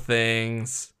 Needful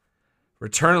Things,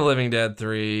 Return of the Living Dead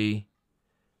 3.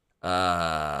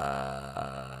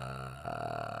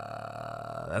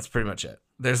 That's pretty much it.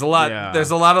 There's a lot. Yeah.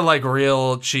 There's a lot of like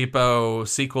real cheapo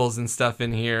sequels and stuff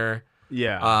in here.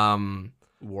 Yeah.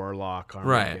 Warlock,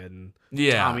 Armageddon,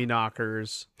 Yeah. Tommy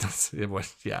Knockers. It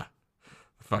was, yeah.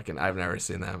 Fucking, I've never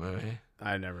seen that movie.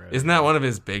 I never. Isn't that one of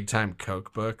his big time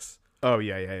Coke books? Oh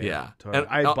yeah. Yeah. Totally.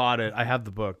 And- I bought it. I have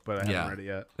the book, but I Yeah. haven't read it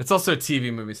yet. It's also a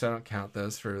TV movie, so I don't count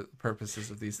those for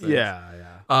purposes of these things.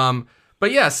 Yeah.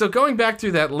 But yeah, so going back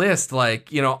through that list, like,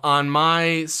 on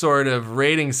my sort of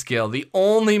rating scale, the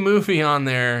only movie on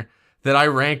there that I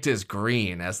ranked as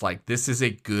green, as like, this is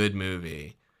a good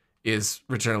movie, is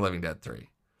Return of the Living Dead 3.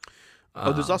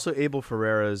 There's also Abel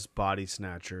Ferreira's Body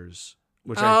Snatchers,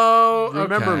 which I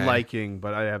remember okay. liking,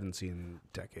 but I haven't seen in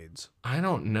decades. I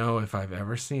don't know if I've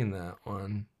ever seen that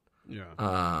one.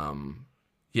 Yeah.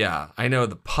 Yeah, I know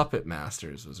the Puppet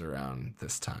Masters was around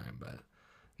this time, but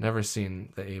Never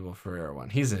seen the Abel Ferrara one.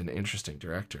 He's an interesting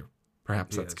director.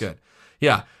 Perhaps that's is. good.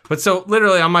 Yeah. But so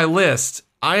literally on my list,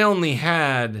 I only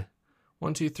had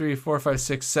 1, 2, 3, 4, 5,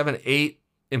 6, 7, 8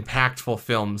 impactful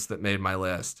films that made my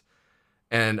list.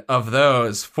 And of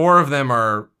those, 4 of them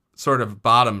are sort of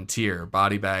bottom tier: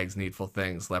 Body Bags, Needful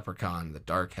Things, Leprechaun, The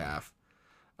Dark Half.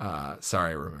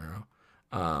 Sorry, Romero.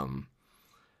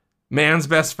 Man's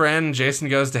Best Friend, Jason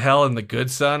Goes to Hell, and The Good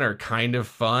Son are kind of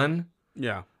fun.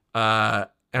 Yeah.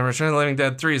 And Return of the Living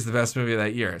Dead 3 is the best movie of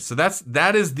that year. So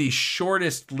that is the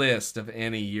shortest list of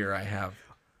any year I have.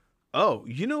 Oh,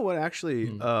 you know what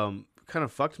actually kind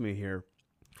of fucked me here?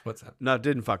 What's that? No, it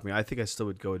didn't fuck me. I think I still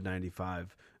would go with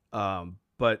 95.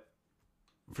 But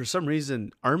for some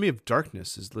reason, Army of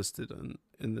Darkness is listed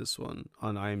in this one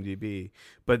on IMDb.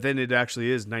 But then it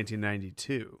actually is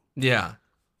 1992. Yeah.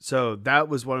 So that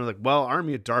was one of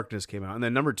Army of Darkness came out. And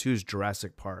then number 2 is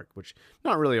Jurassic Park, which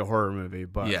not really a horror movie,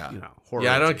 but, horror.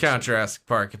 Yeah, I don't adjacent. count Jurassic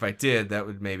Park. If I did, that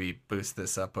would maybe boost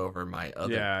this up over my other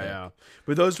pick. Yeah.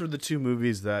 But those were the 2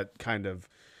 movies that kind of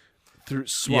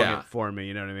swung it for me,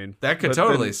 you know what I mean? That could But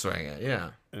totally then, swing it, yeah.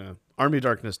 Army of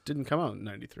Darkness didn't come out in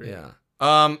 93. Yeah.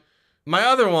 My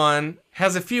other one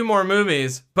has a few more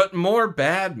movies, but more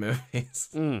bad movies.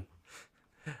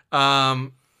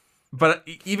 But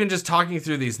even just talking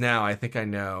through these now, I think I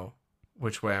know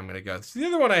which way I'm going to go. So the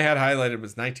other one I had highlighted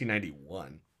was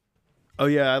 1991. Oh,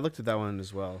 yeah, I looked at that one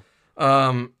as well.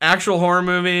 Actual horror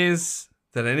movies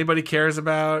that anybody cares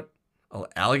about.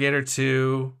 Alligator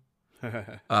 2.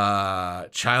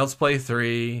 Child's Play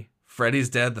 3. Freddy's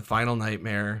Dead, The Final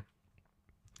Nightmare.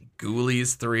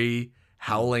 Ghoulies 3.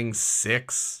 Howling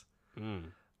 6.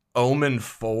 Omen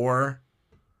 4.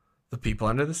 The People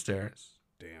Under the Stairs.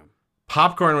 Damn.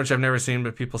 Popcorn, which I've never seen,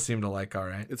 but people seem to like all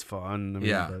right. It's fun. I mean,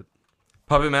 Yeah. But...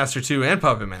 Puppet Master 2 and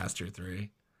Puppet Master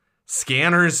 3.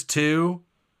 Scanners 2.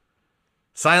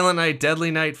 Silent Night,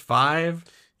 Deadly Night 5.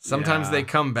 Sometimes They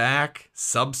Come Back.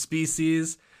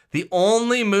 Subspecies. The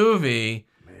only movie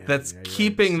that's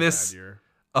keeping this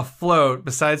afloat,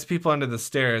 besides People Under the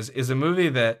Stairs, is a movie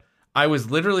that I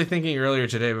was literally thinking earlier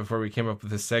today before we came up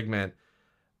with this segment.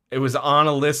 It was on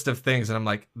a list of things, and I'm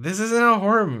like, this isn't a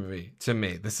horror movie to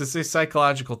me. This is a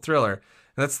psychological thriller. And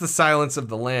that's The Silence of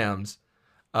the Lambs,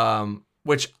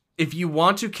 which, if you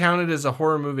want to count it as a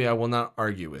horror movie, I will not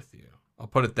argue with you. I'll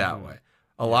put it that way.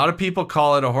 A lot of people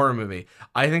call it a horror movie.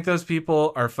 I think those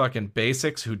people are fucking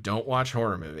basics who don't watch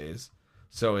horror movies.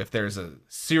 So if there's a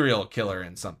serial killer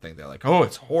in something, they're like, oh,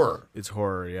 it's horror. It's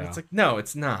horror, yeah. It's like, no,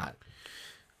 it's not.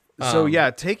 So,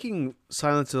 taking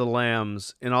Silence of the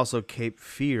Lambs and also Cape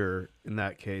Fear, in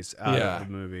that case, out of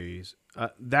the movies,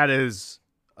 that is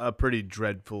a pretty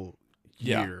dreadful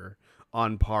year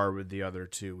on par with the other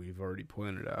 2 we've already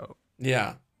pointed out.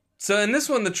 Yeah. So in this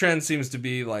one, the trend seems to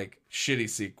be like shitty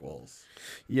sequels.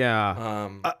 Yeah.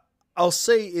 I'll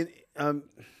say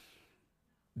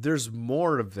there's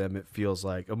more of them, it feels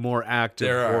like. A more active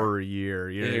horror year.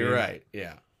 You're right,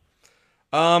 yeah.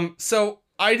 So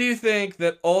I do think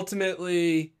that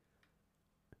ultimately,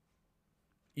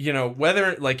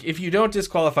 whether, if you don't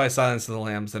disqualify Silence of the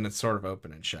Lambs, then it's sort of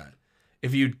open and shut.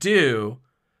 If you do,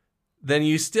 then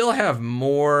you still have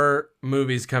more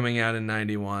movies coming out in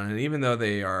 91. And even though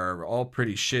they are all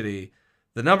pretty shitty,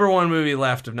 the number 1 movie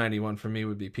left of 91 for me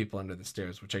would be People Under the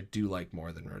Stairs, which I do like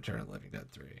more than Return of the Living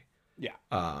Dead 3.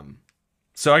 Yeah.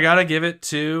 So I got to give it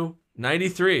to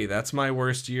 93. That's my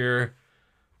worst year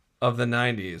of the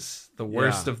 90s. The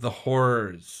worst of the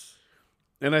horrors.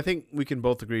 And I think we can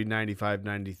both agree 95,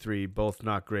 93, both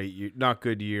not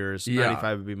good years. Yeah.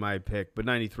 95 would be my pick, but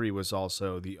 93 was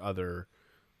also the other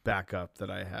backup that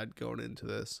I had going into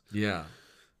this. Yeah.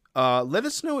 Let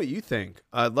us know what you think.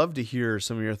 I'd love to hear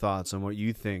some of your thoughts on what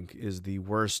you think is the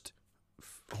worst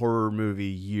horror movie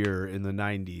year in the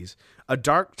 90s. A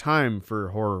dark time for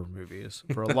horror movies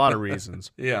for a lot of reasons.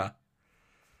 Yeah.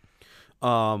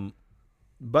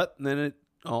 But then it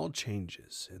all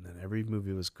changes, and then every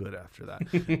movie was good after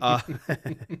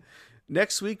that.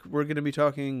 Next week, we're going to be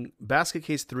talking Basket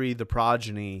Case 3, The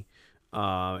Progeny.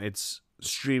 It's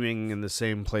streaming in the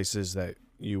same places that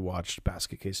you watched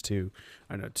Basket Case 2.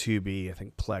 I know Tubi, I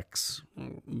think Plex,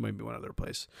 maybe one other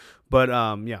place. But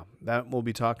that we'll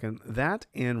be talking that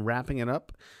and wrapping it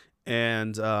up.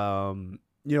 And,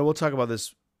 we'll talk about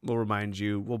this. We'll remind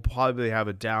you, we'll probably have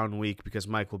a down week because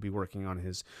Mike will be working on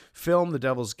his film, The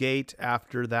Devil's Gate,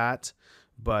 after that.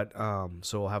 But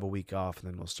so we'll have a week off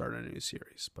and then we'll start a new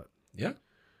series. But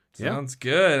Sounds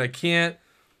good. I can't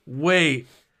wait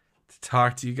to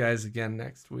talk to you guys again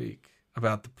next week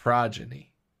about The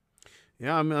Progeny.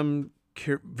 Yeah, I'm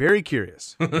very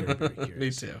curious. Very, very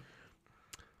curious. Me too.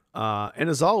 And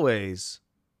as always,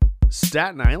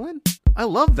 Staten Island? I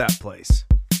love that place.